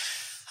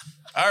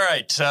 All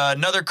right,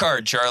 another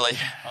card, Charlie.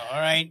 All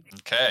right.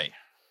 Okay.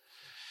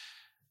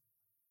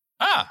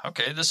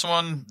 Okay. This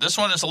one is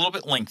a little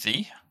bit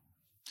lengthy.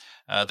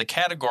 The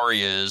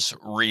category is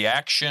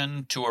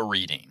reaction to a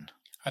reading.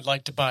 I'd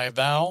like to buy a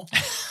vowel.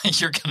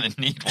 You're going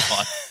to need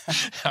one.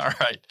 All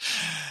right.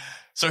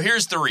 So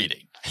here's the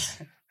reading.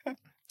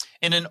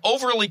 In an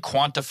overly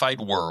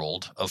quantified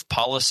world of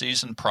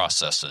policies and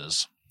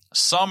processes,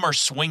 some are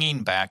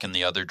swinging back in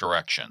the other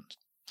direction.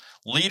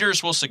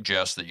 Leaders will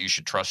suggest that you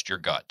should trust your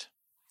gut.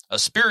 A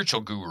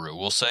spiritual guru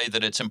will say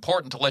that it's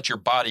important to let your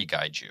body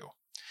guide you.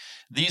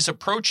 These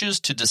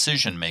approaches to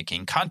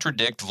decision-making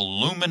contradict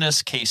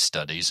voluminous case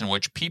studies in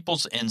which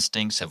people's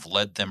instincts have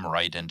led them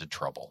right into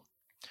trouble.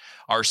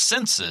 Our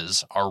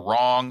senses are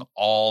wrong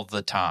all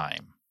the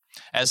time.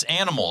 As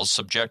animals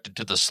subjected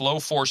to the slow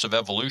force of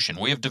evolution,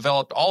 we have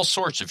developed all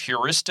sorts of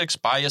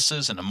heuristics,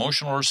 biases, and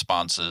emotional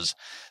responses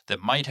that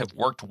might have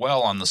worked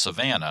well on the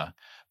savanna,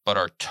 but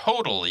are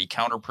totally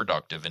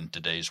counterproductive in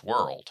today's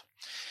world.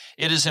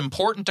 It is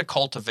important to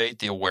cultivate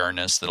the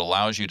awareness that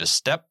allows you to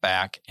step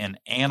back and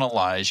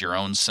analyze your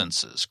own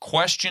senses,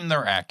 question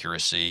their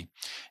accuracy,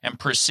 and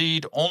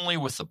proceed only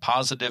with the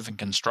positive and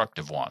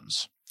constructive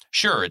ones.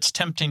 Sure, it's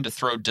tempting to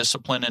throw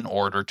discipline and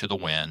order to the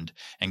wind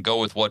and go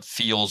with what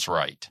feels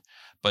right.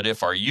 But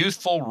if our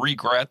youthful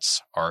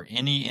regrets are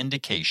any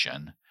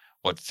indication,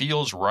 what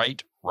feels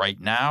right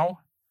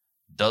now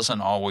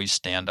doesn't always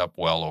stand up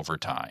well over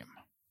time.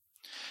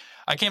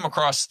 I came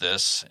across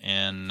this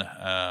in...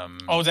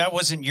 that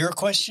wasn't your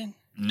question?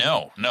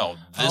 No.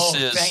 This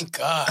is... thank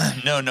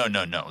God.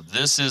 No.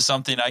 This is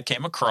something I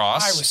came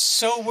across. I was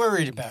so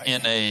worried about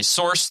in a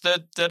source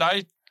that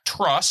I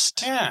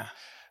trust. Yeah.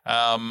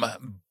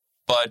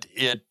 But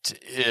it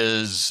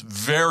is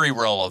very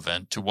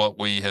relevant to what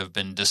we have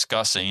been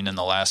discussing in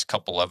the last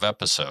couple of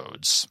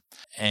episodes.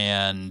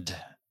 And,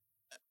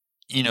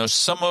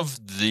 some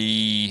of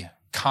the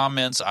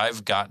comments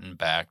I've gotten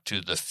back to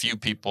the few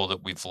people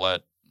that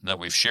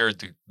we've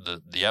shared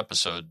the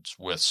episodes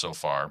with so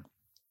far,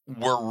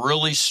 we're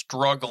really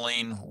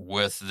struggling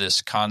with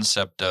this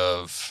concept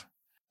of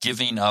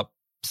giving up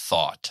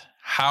thought.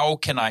 How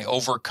can I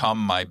overcome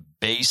my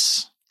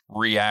base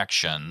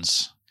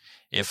reactions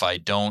if I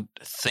don't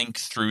think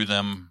through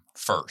them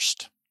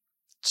first?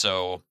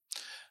 So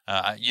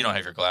you don't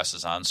have your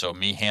glasses on, so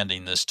me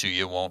handing this to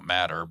you won't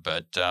matter,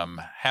 but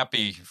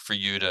happy for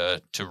you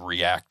to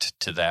react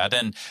to that.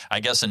 And I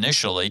guess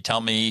initially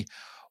tell me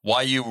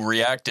why you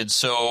reacted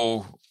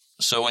so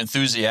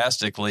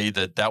enthusiastically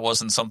that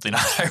wasn't something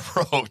I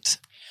wrote.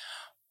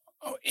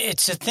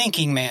 It's a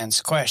thinking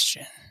man's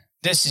question.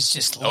 This is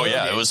just loaded. Oh,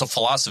 yeah. It was a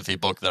philosophy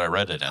book that I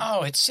read it in.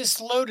 Oh, it's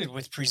just loaded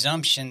with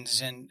presumptions,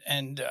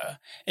 and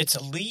it's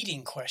a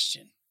leading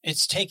question.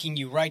 It's taking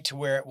you right to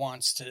where it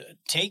wants to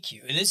take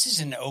you. This is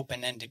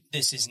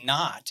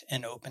not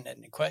an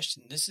open-ended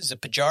question. This is a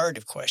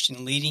pejorative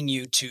question leading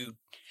you to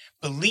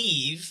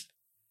believe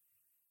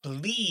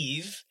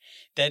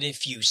that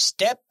if you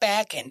step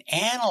back and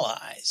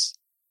analyze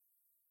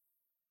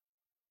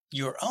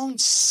your own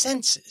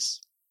senses,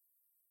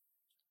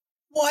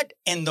 what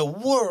in the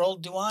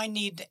world do I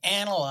need to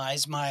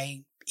analyze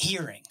my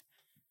hearing?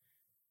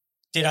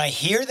 Did I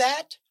hear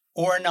that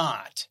or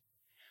not?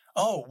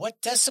 Oh,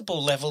 what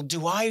decibel level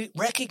do I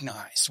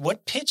recognize?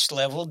 What pitch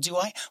level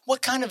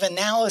what kind of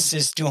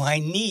analysis do I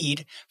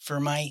need for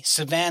my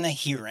savanna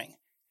hearing?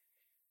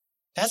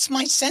 That's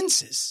my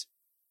senses.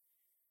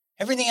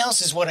 Everything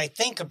else is what I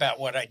think about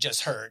what I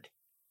just heard,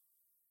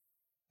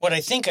 what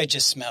I think I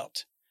just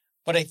smelt,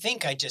 what I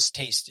think I just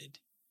tasted.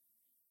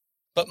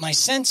 But my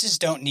senses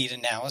don't need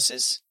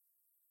analysis.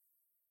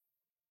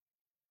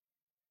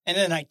 And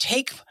then I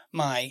take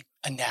my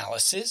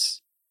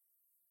analysis.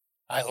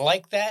 I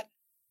like that.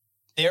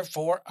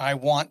 Therefore, I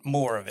want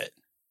more of it.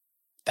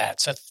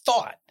 That's a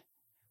thought.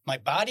 My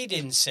body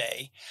didn't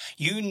say,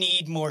 you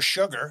need more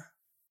sugar.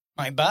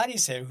 My body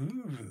said,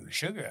 ooh,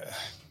 sugar.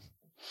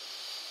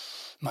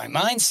 My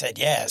mind said,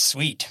 yeah,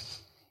 sweet.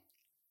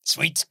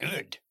 Sweet's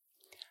good.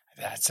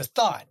 That's a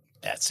thought.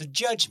 That's a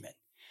judgment.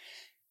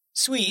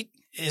 Sweet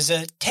is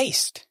a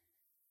taste.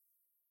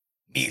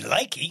 Me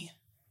likey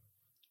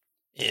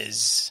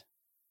is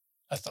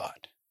a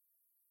thought.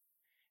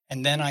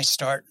 And then I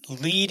start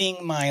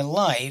leading my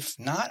life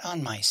not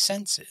on my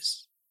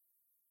senses,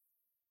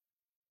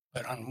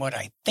 but on what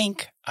I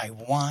think I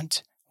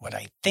want, what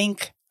I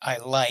think I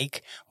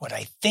like, what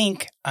I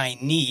think I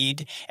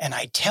need, and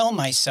I tell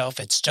myself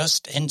it's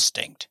just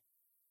instinct.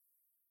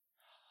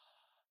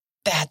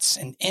 That's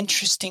an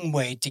interesting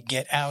way to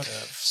get out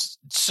of.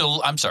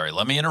 So, I'm sorry,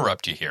 let me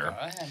interrupt you here.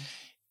 Go ahead.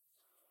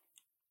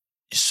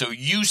 So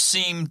you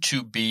seem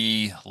to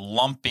be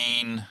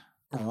lumping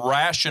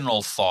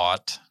rational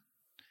thought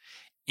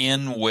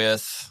in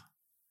with,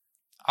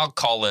 I'll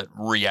call it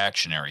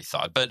reactionary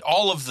thought. But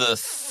all of the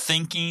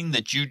thinking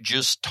that you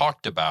just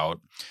talked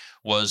about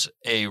was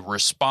a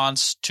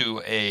response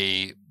to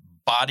a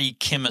body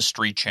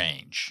chemistry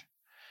change.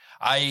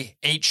 I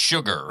ate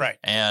sugar, right,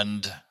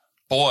 and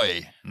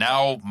boy,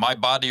 now my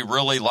body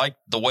really liked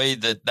the way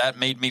that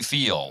made me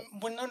feel.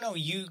 Well, no,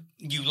 you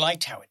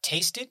liked how it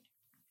tasted?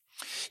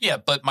 Yeah,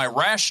 but my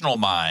rational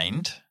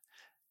mind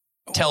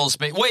tells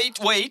me,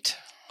 wait,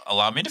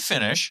 allow me to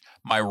finish.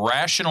 My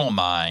rational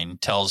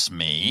mind tells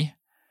me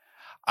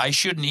I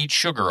shouldn't eat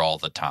sugar all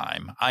the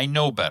time. I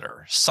know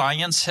better.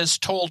 Science has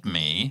told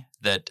me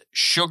that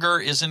sugar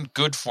isn't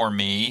good for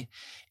me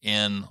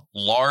in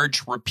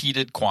large,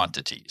 repeated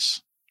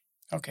quantities.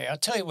 Okay, I'll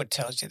tell you what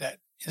tells you that.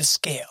 The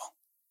scale.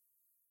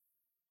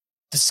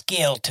 The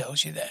scale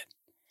tells you that.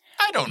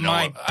 I don't know.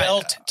 My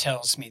belt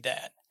tells me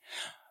that.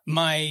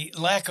 My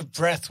lack of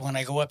breath when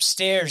I go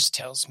upstairs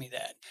tells me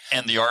that.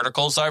 And the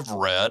articles I've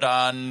read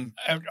on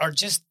are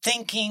just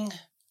thinking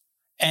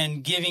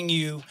and giving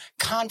you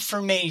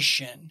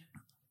confirmation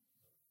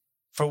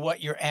for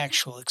what your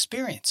actual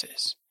experience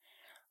is.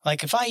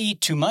 Like if I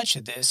eat too much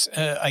of this,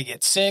 I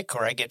get sick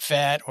or I get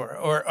fat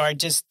or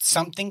just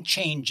something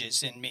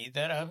changes in me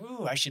that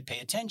I should pay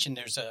attention.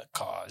 There's a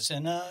cause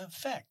and an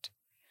effect.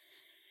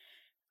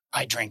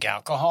 I drink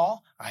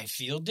alcohol, I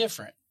feel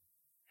different.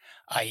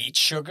 I eat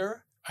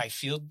sugar, I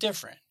feel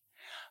different.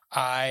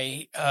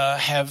 I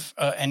have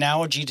an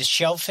allergy to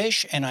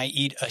shellfish and I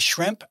eat a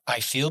shrimp, I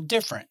feel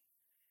different.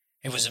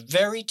 It was a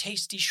very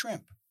tasty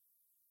shrimp.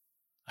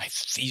 I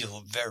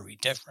feel very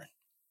different.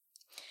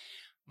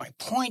 My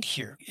point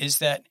here is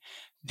that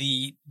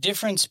the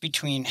difference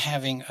between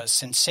having a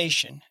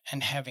sensation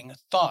and having a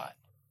thought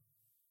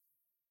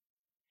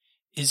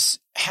is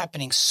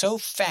happening so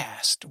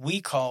fast, we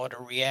call it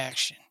a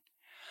reaction.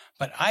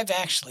 But I've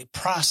actually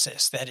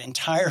processed that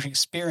entire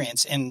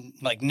experience in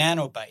like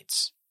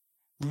nanobites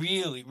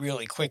really,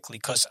 really quickly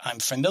because I'm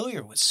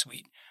familiar with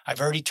sweet. I've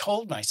already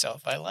told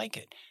myself I like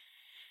it.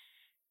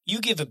 You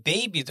give a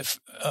baby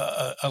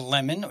a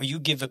lemon or you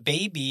give a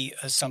baby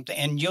something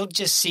and you'll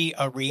just see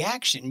a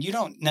reaction. You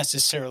don't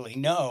necessarily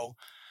know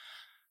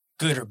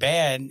good or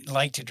bad,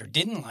 liked it or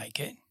didn't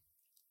like it.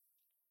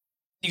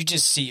 You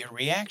just see a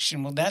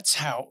reaction. Well, that's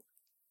how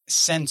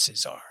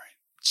senses are.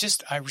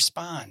 Just I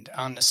respond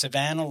on the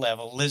savannah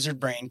level, lizard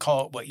brain,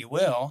 call it what you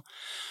will.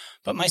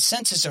 But my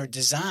senses are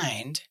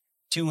designed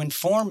to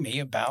inform me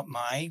about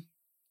my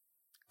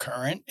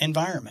current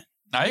environment.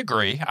 I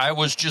agree. I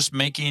was just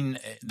making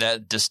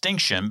that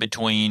distinction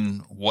between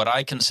what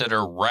I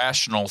consider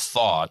rational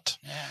thought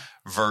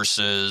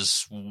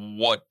versus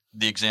what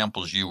the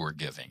examples you were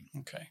giving.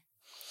 Okay.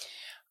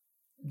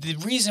 The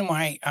reason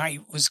why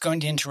I was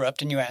going to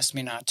interrupt and you asked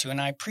me not to, and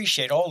I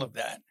appreciate all of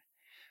that,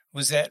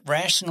 was that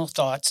rational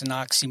thought's an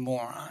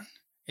oxymoron.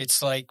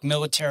 It's like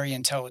military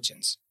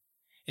intelligence.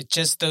 It's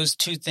just those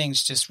two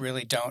things just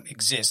really don't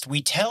exist.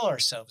 We tell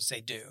ourselves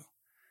they do,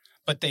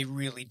 but they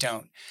really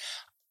don't.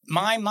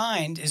 My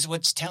mind is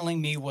what's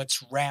telling me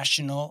what's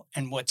rational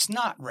and what's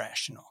not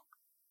rational.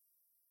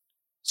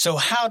 So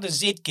how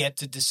does it get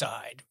to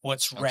decide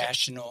what's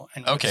rational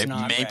and what's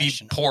not rational? Maybe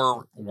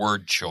poor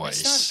word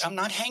choice. I'm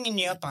not hanging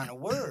you up on a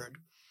word.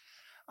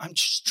 I'm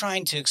just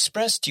trying to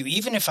express to you,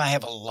 even if I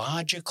have a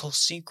logical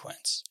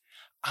sequence,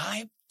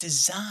 I've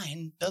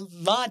designed the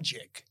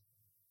logic.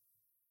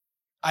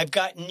 I've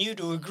gotten you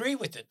to agree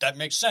with it. That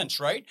makes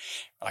sense, right?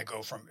 I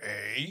go from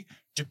A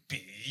to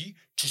B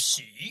to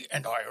C,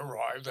 and I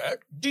arrive at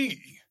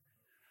D,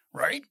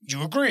 right?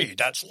 You agree.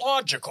 That's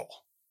logical.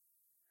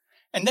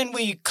 And then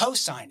we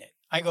co-sign it.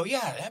 I go,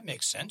 yeah, that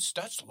makes sense.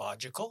 That's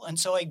logical. And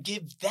so I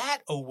give that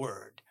a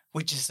word,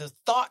 which is a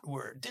thought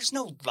word. There's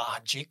no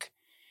logic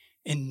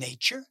in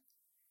nature.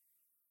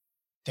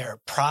 There are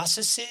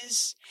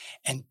processes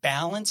and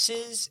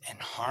balances and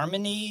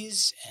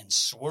harmonies and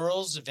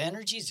swirls of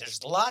energies. There's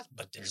a lot,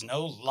 but there's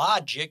no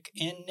logic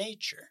in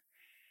nature.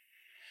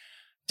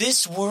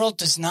 This world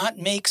does not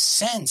make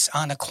sense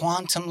on a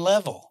quantum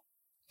level.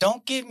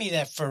 Don't give me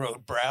that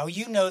furrowed brow.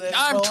 You know that.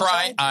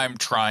 I'm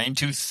trying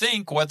to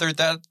think whether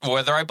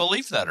I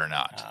believe that or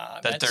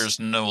not. That there's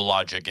no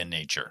logic in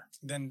nature.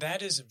 Then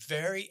that is a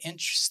very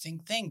interesting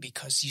thing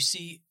because you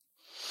see,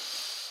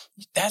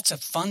 that's a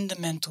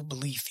fundamental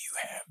belief you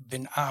have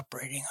been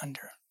operating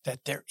under,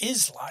 that there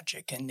is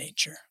logic in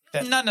nature.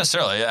 Not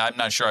necessarily. I'm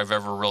not sure I've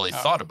ever really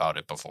thought about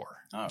it before.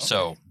 Oh, okay.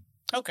 So,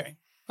 okay.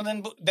 Well,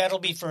 then that'll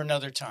be for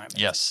another time.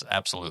 Yes,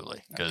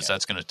 absolutely. Because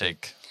that's going to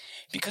take...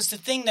 Because the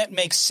thing that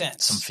makes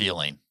sense... Some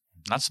feeling.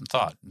 Not some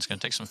thought. It's going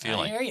to take some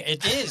feeling. I hear you.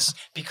 It is.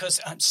 Because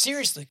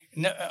seriously,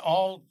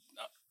 all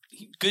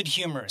good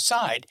humor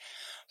aside,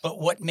 but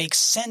what makes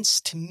sense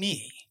to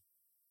me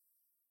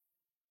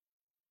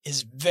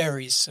is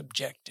very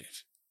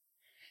subjective.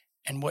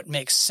 And what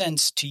makes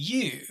sense to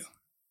you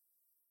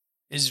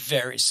is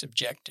very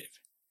subjective.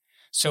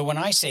 So when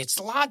I say it's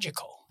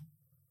logical,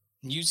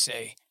 and you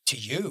say to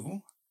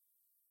you,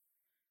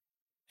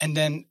 and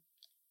then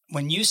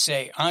when you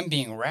say I'm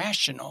being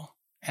rational,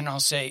 and I'll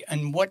say,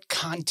 in what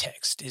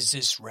context is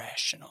this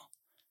rational?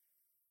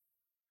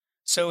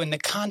 So in the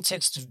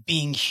context of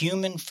being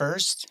human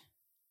first,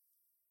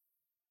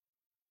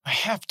 I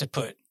have to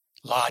put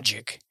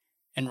logic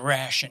and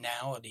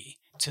rationality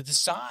to the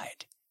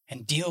side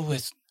and deal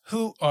with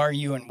who are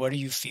you and what are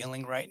you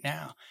feeling right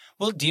now.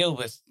 We'll deal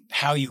with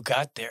how you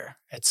got there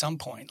at some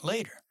point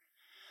later.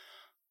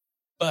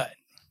 But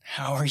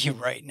how are you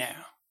right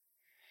now?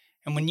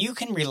 And when you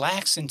can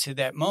relax into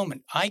that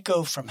moment, I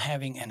go from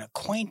having an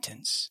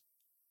acquaintance,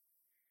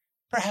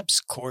 perhaps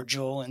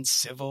cordial and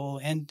civil,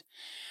 and,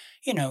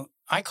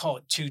 I call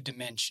it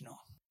two-dimensional,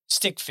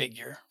 stick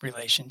figure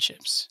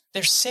relationships.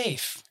 They're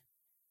safe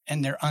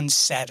and they're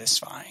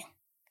unsatisfying.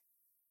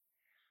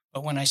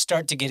 But when I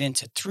start to get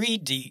into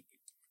 3D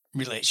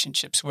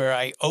relationships where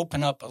I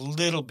open up a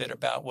little bit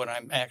about what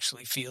I'm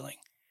actually feeling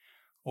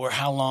or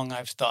how long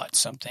I've thought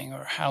something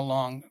or how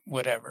long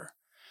whatever,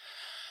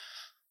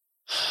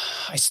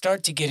 I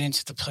start to get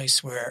into the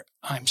place where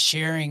I'm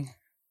sharing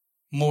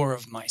more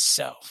of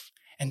myself.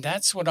 And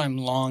that's what I'm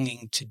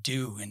longing to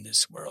do in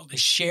this world, is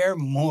share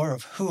more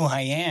of who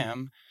I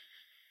am,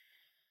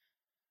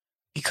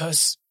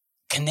 because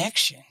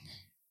connection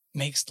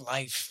makes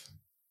life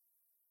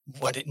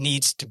what it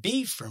needs to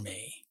be for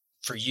me,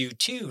 for you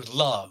too.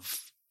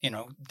 Love,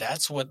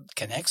 that's what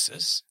connects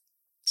us.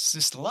 It's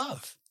just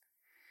love,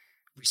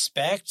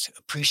 respect,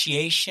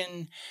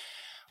 appreciation,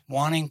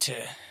 wanting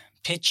to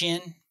pitch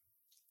in.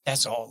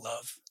 That's all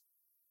love.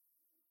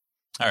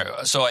 All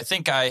right. So I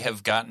think I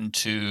have gotten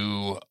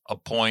to a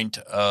point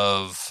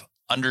of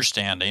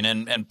understanding,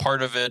 and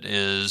part of it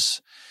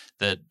is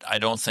that I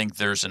don't think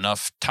there's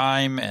enough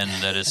time and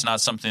that it's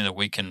not something that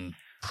we can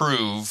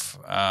prove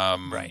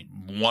Right.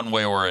 one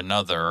way or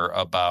another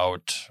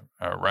about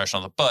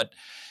rational. But,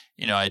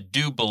 I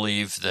do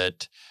believe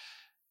that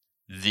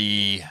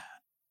the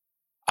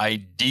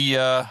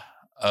idea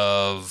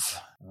of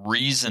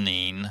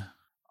reasoning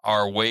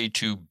our way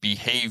to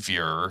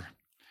behavior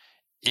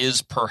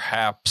is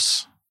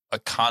perhaps a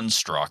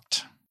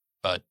construct,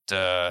 but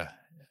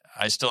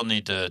I still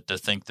need to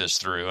think this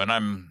through, and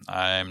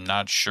I'm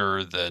not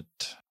sure that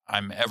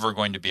I'm ever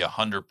going to be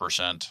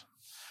 100%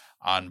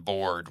 on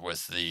board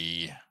with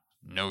the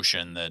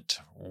notion that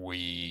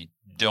we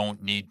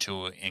don't need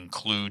to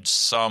include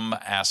some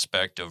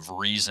aspect of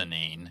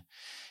reasoning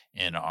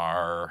in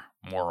our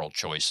moral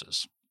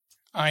choices.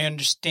 I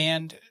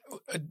understand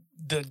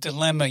the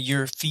dilemma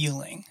you're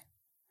feeling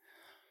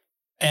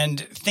and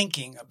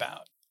thinking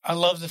about. I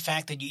love the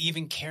fact that you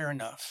even care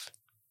enough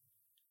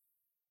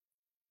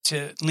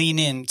to lean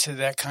into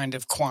that kind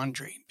of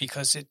quandary,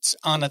 because it's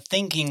on a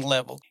thinking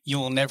level. You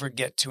will never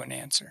get to an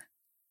answer.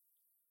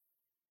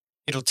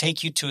 It'll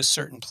take you to a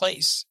certain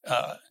place.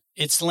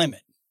 Its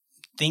limit.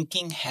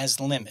 Thinking has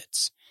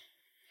limits.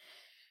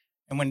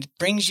 And when it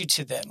brings you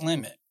to that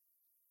limit,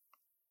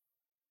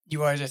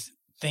 you either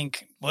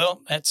think,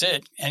 well, that's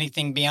it.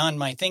 Anything beyond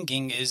my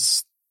thinking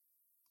is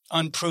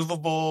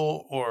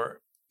unprovable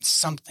or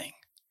something.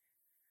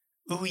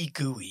 Ooey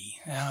gooey.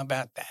 How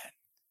about that?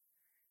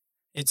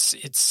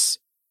 It's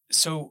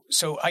so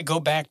I go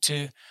back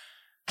to,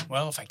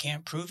 well, if I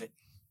can't prove it,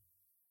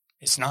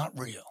 it's not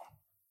real.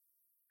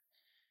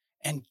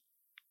 And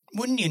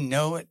wouldn't you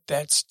know it,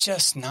 that's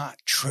just not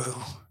true.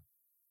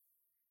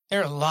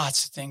 There are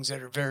lots of things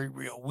that are very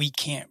real we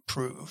can't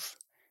prove.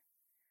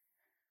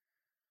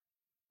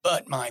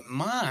 But my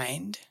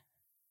mind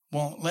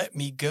won't let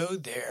me go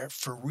there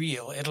for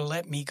real. It'll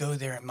let me go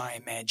there in my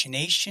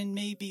imagination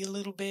maybe a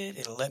little bit.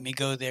 It'll let me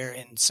go there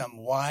in some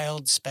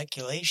wild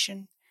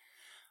speculation.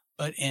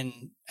 But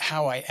in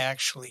how I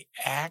actually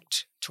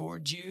act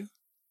towards you,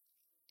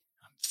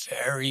 I'm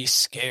very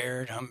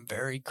scared. I'm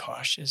very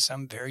cautious.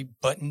 I'm very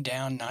buttoned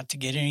down not to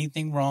get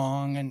anything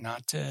wrong and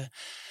not to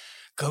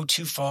go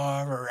too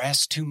far or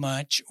ask too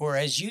much or,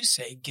 as you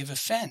say, give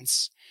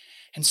offense.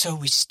 And so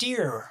we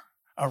steer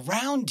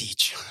around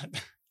each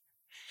other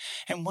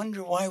and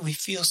wonder why we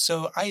feel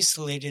so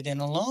isolated and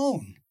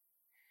alone.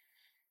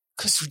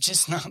 Because we're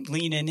just not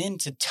leaning in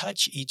to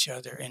touch each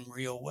other in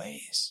real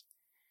ways.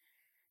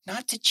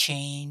 Not to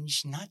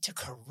change, not to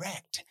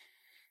correct.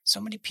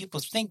 So many people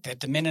think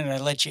that the minute I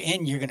let you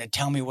in, you're going to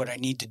tell me what I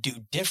need to do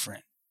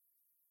different.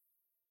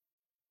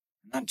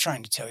 I'm not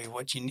trying to tell you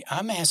what you need.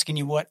 I'm asking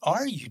you, what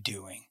are you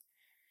doing?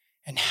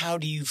 And how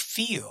do you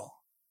feel?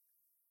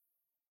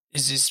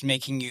 Is this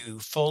making you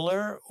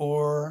fuller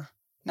or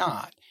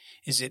not?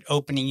 Is it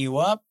opening you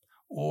up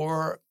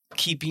or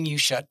keeping you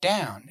shut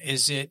down?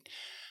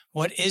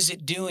 What is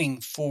it doing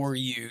for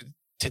you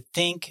to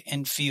think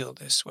and feel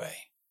this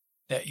way,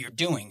 that you're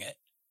doing it?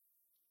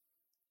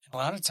 And a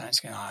lot of times,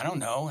 I don't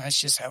know.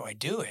 That's just how I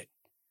do it.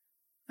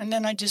 And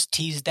then I just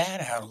tease that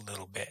out a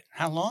little bit.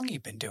 How long have you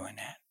been doing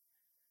that?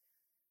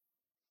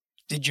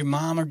 Did your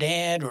mom or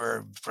dad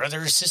or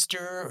brother or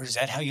sister, or is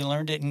that how you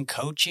learned it in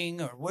coaching?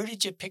 Or where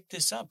did you pick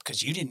this up?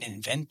 Because you didn't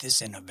invent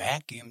this in a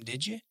vacuum,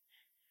 did you?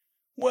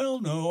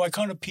 Well, no, I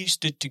kind of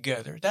pieced it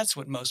together. That's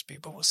what most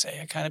people will say.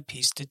 I kind of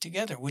pieced it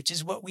together, which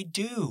is what we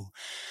do.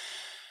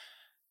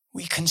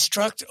 We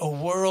construct a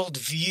world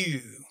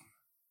view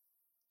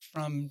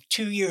from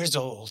 2 years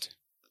old,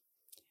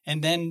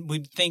 And then we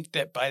think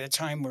that by the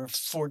time we're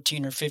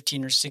 14 or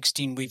 15 or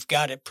 16, we've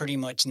got it pretty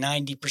much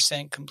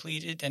 90%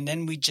 completed. And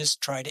then we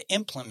just try to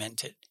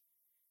implement it.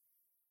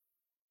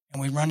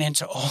 And we run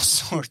into all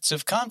sorts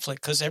of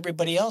conflict because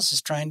everybody else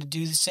is trying to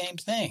do the same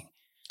thing.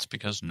 It's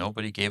because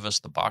nobody gave us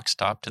the box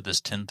top to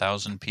this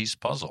 10,000-piece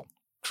puzzle.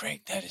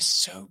 Craig, that is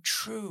so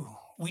true.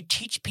 We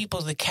teach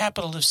people the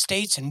capital of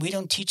states, and we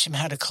don't teach them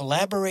how to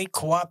collaborate,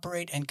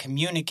 cooperate, and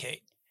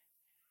communicate.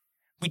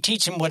 We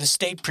teach them what a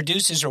state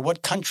produces or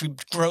what country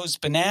grows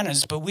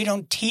bananas, but we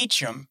don't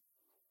teach them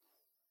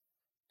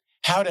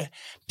how to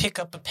pick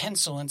up a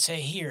pencil and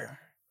say, here,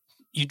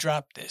 you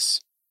dropped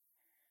this.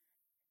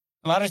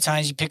 A lot of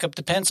times you pick up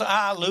the pencil,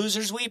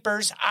 losers,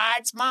 weepers,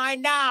 it's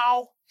mine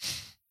now.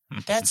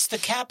 That's the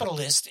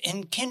capitalist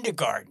in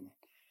kindergarten.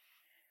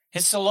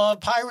 It's the law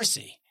of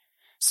piracy.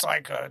 It's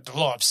like the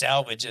law of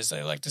salvage, as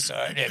they like to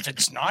say. If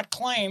it's not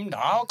claimed,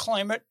 I'll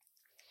claim it.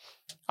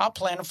 I'll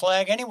plant a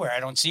flag anywhere. I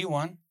don't see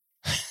one.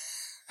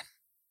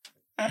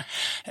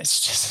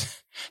 It's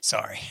just,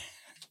 sorry.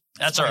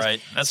 That's all right.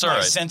 That's all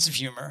right. Sense of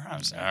humor.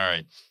 I'm sorry. All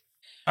right.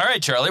 All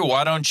right, Charlie,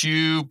 why don't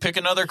you pick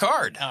another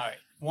card? All right.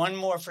 One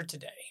more for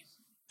today.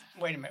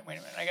 Wait a minute.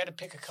 I got to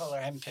pick a color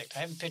I haven't picked. I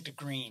haven't picked a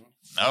green.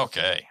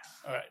 Okay.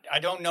 All right. I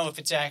don't know if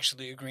it's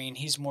actually a green.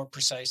 He's more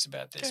precise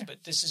about this,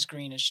 but this is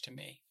greenish to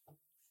me.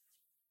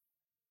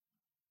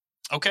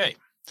 Okay.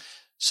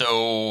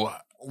 So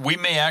we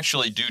may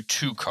actually do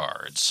two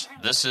cards.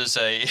 Now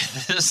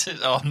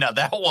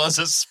that was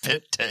a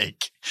spit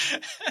take.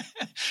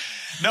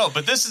 No,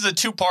 but this is a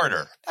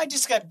two-parter. I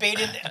just got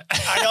baited.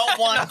 I don't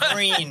want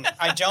green.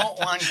 I don't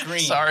want green.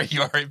 Sorry,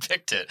 you already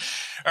picked it.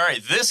 All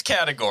right, this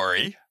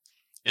category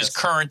is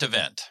current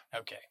event.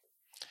 Okay.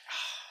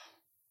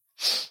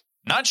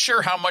 Not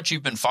sure how much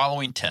you've been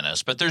following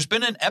tennis, but there's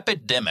been an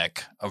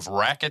epidemic of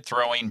racket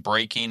throwing,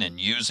 breaking, and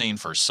using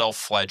for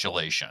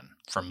self-flagellation.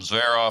 From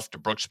Zverev to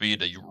Brooksby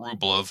to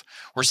Rublev,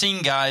 we're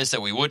seeing guys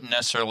that we wouldn't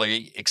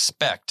necessarily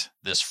expect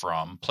this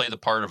from play the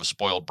part of a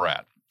spoiled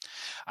brat.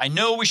 I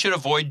know we should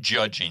avoid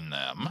judging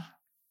them,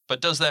 but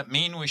does that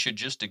mean we should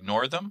just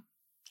ignore them?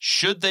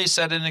 Should they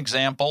set an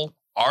example?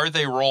 Are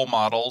they role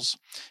models?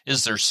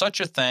 Is there such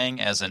a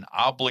thing as an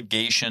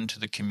obligation to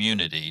the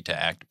community to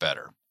act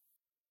better?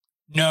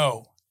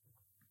 No.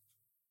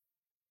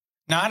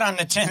 Not on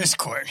the tennis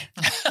court.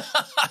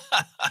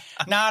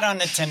 Not on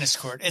the tennis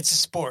court. It's a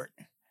sport.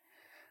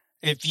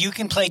 If you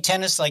can play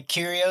tennis like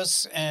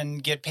Kyrgios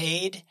and get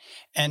paid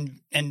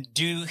and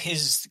do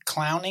his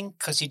clowning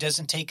because he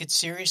doesn't take it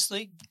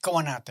seriously, go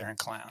on out there and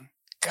clown.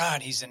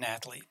 God, he's an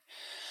athlete.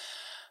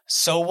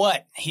 So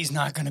what? He's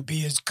not going to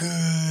be as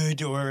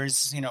good or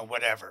as,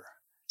 whatever.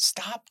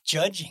 Stop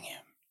judging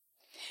him.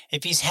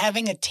 If he's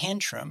having a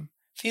tantrum,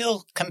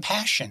 feel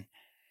compassion.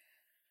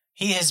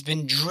 He has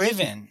been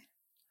driven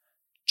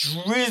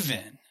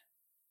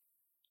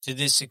to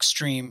this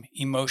extreme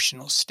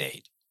emotional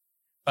state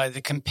by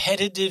the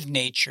competitive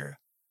nature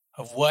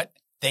of what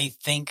they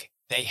think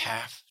they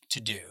have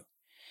to do.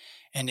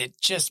 And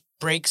it just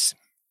breaks,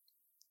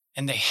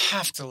 and they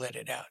have to let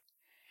it out.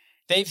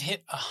 They've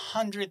hit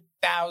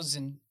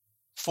 100,000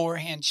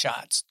 forehand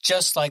shots,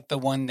 just like the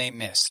one they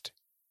missed.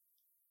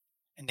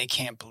 And they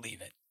can't believe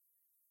it.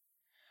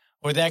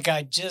 Or that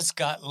guy just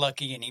got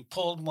lucky and he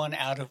pulled one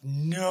out of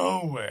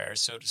nowhere,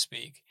 so to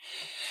speak.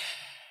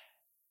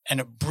 And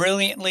a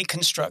brilliantly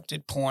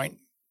constructed point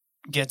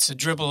gets a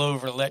dribble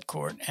over let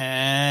court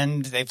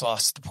and they've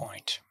lost the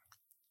point.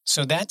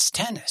 So that's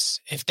tennis.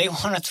 If they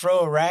want to throw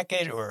a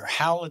racket or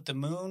howl at the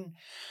moon,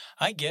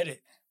 I get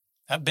it.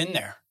 I've been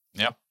there.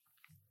 Yep.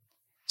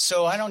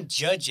 So I don't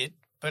judge it,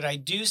 but I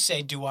do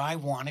say, do I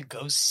want to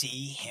go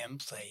see him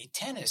play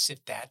tennis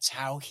if that's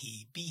how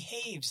he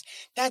behaves?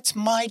 That's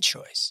my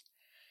choice.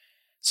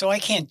 So I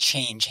can't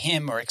change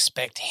him or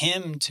expect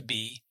him to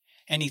be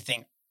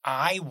anything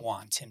I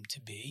want him to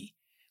be,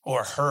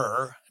 or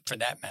her, for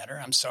that matter.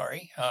 I'm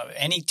sorry,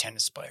 any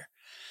tennis player.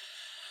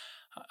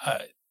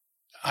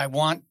 I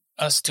want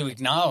us to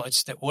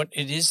acknowledge that what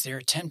it is they're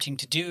attempting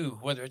to do,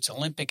 whether it's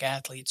Olympic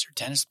athletes or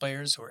tennis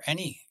players or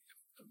any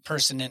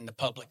person in the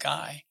public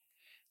eye,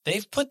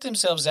 they've put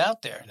themselves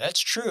out there. That's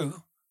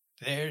true.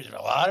 There's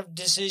a lot of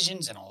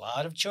decisions and a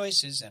lot of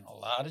choices and a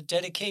lot of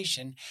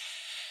dedication.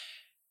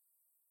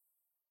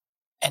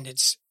 And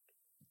it's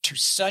to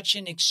such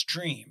an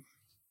extreme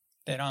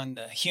that on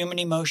the human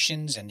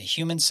emotions and the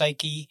human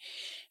psyche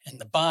and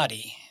the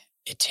body,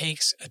 it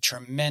takes a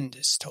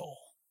tremendous toll.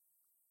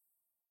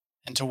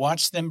 And to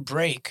watch them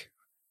break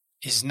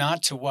is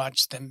not to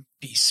watch them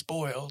be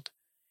spoiled.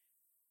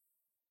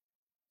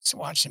 It's to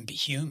watch them be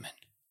human.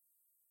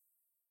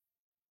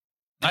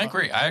 I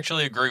agree. I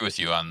actually agree with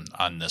you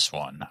on this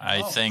one.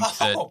 I think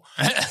that...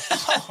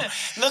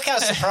 Look how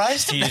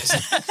surprised he is.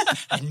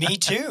 And me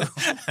too.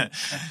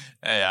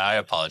 Yeah, I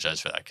apologize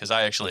for that because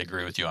I actually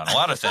agree with you on a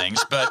lot of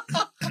things. But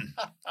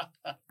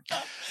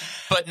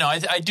no,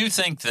 I do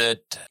think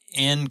that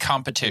in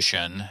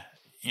competition,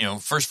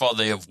 first of all,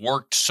 they have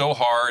worked so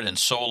hard and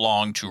so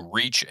long to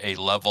reach a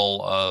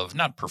level of,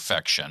 not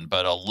perfection,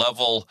 but a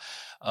level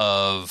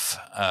of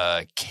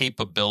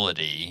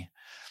capability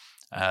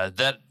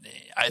that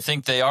I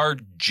think they are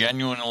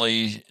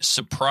genuinely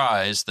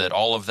surprised that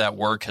all of that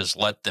work has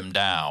let them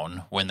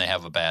down when they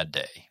have a bad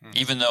day,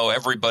 even though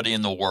everybody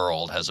in the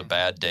world has a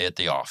bad day at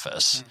the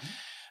office.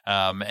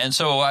 And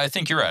so I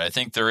think you're right. I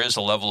think there is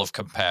a level of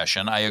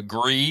compassion. I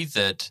agree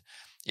that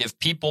if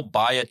people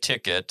buy a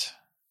ticket,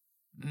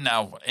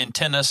 now in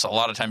tennis, a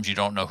lot of times you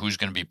don't know who's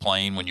going to be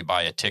playing when you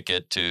buy a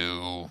ticket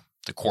to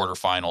the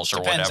quarterfinals or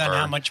whatever. Depends on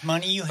how much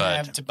money you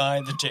have to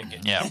buy the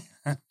ticket. Yeah.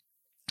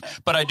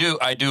 But I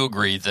do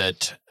agree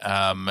that,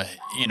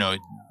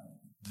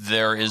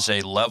 there is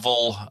a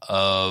level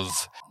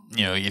of,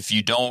 if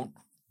you don't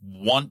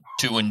want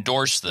to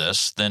endorse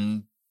this,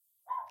 then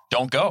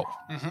don't go.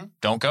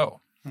 Don't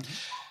go.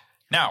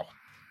 Now,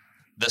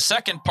 the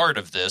second part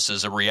of this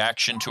is a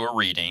reaction to a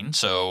reading.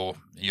 So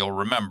you'll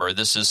remember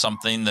this is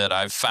something that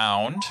I've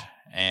found,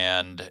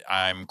 and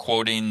I'm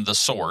quoting the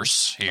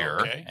source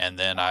here, and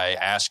then I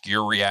ask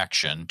your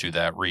reaction to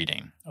that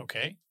reading.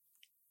 Okay.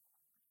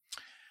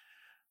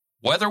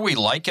 Whether we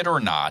like it or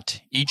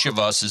not, each of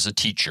us is a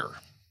teacher.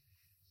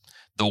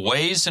 The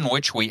ways in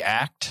which we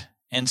act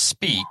and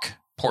speak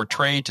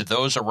portray to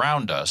those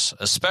around us,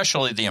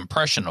 especially the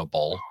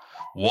impressionable,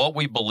 what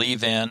we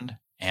believe in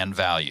and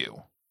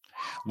value.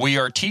 We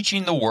are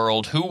teaching the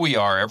world who we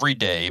are every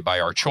day by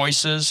our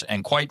choices,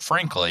 and quite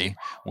frankly,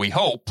 we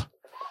hope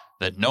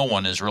that no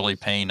one is really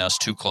paying us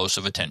too close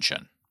of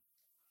attention.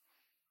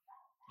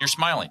 You're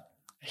smiling.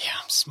 Yeah,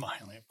 I'm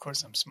smiling. Of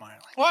course I'm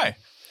smiling. Why?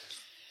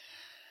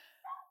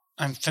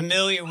 I'm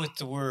familiar with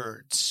the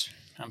words.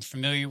 I'm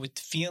familiar with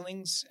the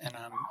feelings, and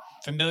I'm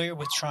familiar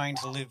with trying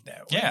to live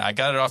that way. Yeah, I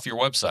got it off your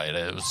website.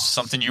 It was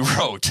something you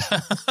wrote.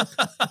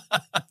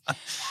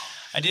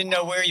 I didn't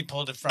know where you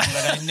pulled it from,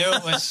 but I knew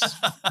it was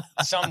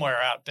somewhere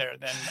out there.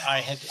 Then I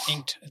had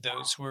inked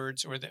those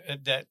words or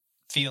that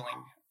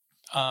feeling.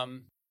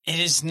 It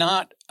is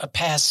not a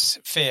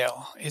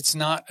pass-fail. It's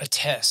not a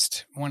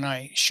test. When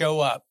I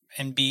show up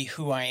and be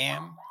who I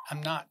am,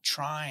 I'm not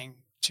trying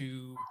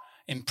to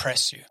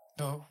impress you.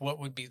 So what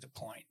would be the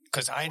point?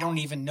 Because I don't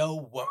even know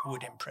what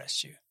would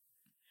impress you.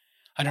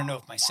 I don't know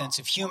if my sense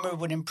of humor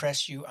would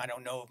impress you. I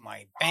don't know if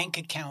my bank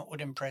account would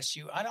impress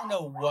you. I don't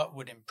know what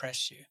would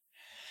impress you.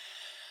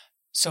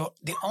 So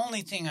the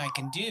only thing I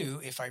can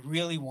do, if I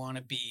really want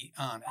to be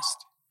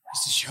honest,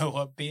 is to show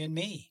up being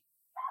me.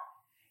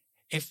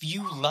 If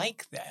you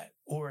like that,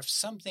 or if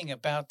something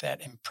about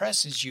that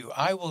impresses you,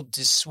 I will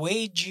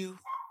dissuade you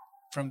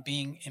from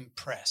being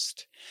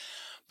impressed.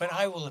 But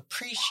I will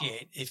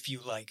appreciate if you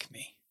like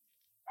me.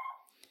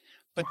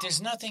 But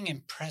there's nothing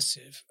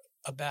impressive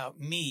about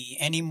me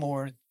any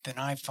more than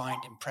I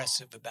find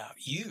impressive about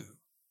you.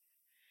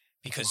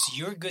 Because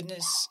your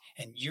goodness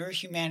and your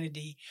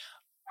humanity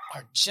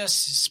are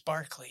just as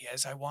sparkly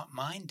as I want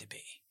mine to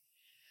be.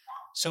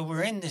 So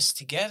we're in this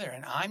together,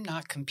 and I'm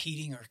not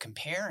competing or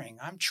comparing.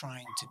 I'm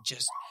trying to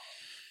just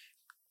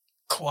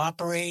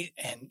cooperate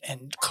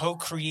and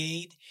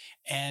co-create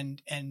and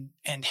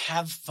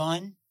have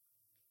fun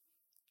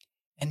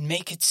and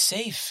make it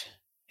safe.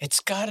 It's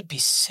got to be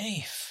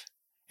safe.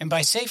 And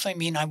by safe, I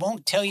mean I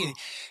won't tell you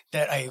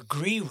that I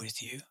agree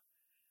with you.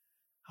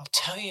 I'll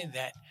tell you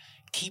that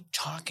keep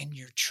talking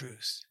your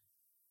truth.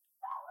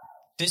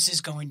 This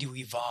is going to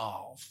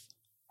evolve.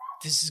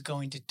 This is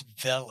going to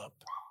develop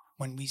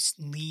when we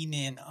lean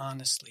in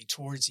honestly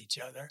towards each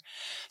other.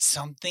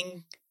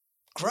 Something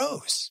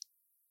grows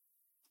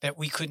that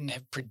we couldn't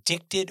have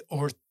predicted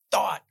or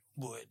thought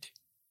would.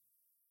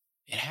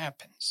 It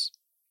happens.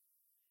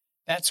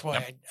 That's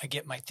why I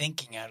get my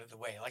thinking out of the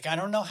way. Like, I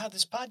don't know how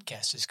this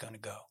podcast is going to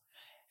go.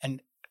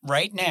 And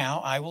right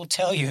now, I will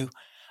tell you,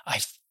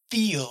 I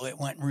feel it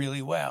went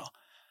really well.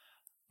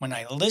 When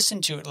I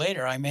listen to it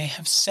later, I may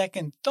have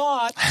second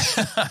thought,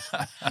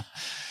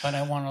 but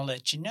I want to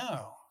let you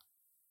know.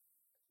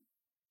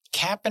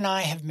 Cap and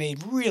I have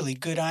made really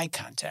good eye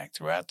contact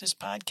throughout this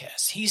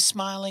podcast. He's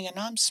smiling and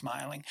I'm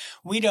smiling.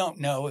 We don't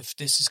know if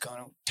this is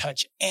going to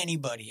touch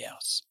anybody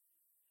else.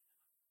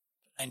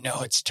 I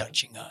know it's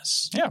touching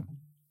us. Yeah.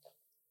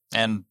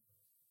 And,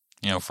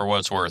 for what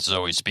it's worth,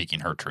 Zoe's speaking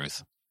her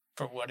truth.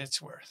 For what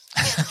it's worth.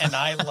 And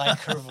I like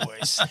her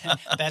voice.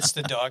 That's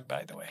the dog,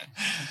 by the way.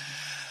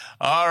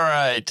 All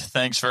right.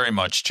 Thanks very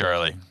much,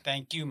 Charlie.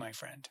 Thank you, my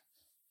friend.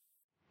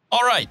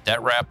 All right.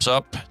 That wraps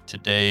up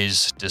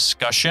today's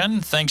discussion.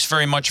 Thanks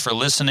very much for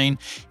listening.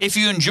 If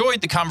you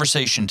enjoyed the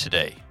conversation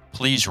today,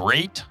 please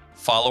rate,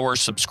 follow, or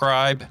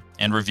subscribe,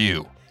 and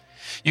review.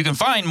 You can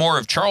find more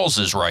of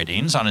Charles's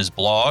writings on his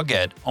blog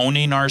at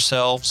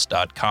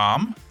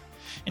owningourselves.com,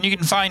 and you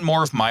can find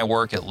more of my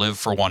work at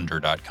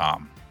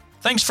liveforwonder.com.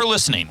 Thanks for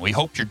listening. We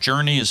hope your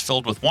journey is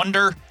filled with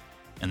wonder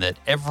and that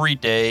every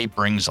day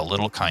brings a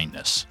little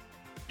kindness.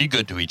 Be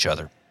good to each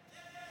other.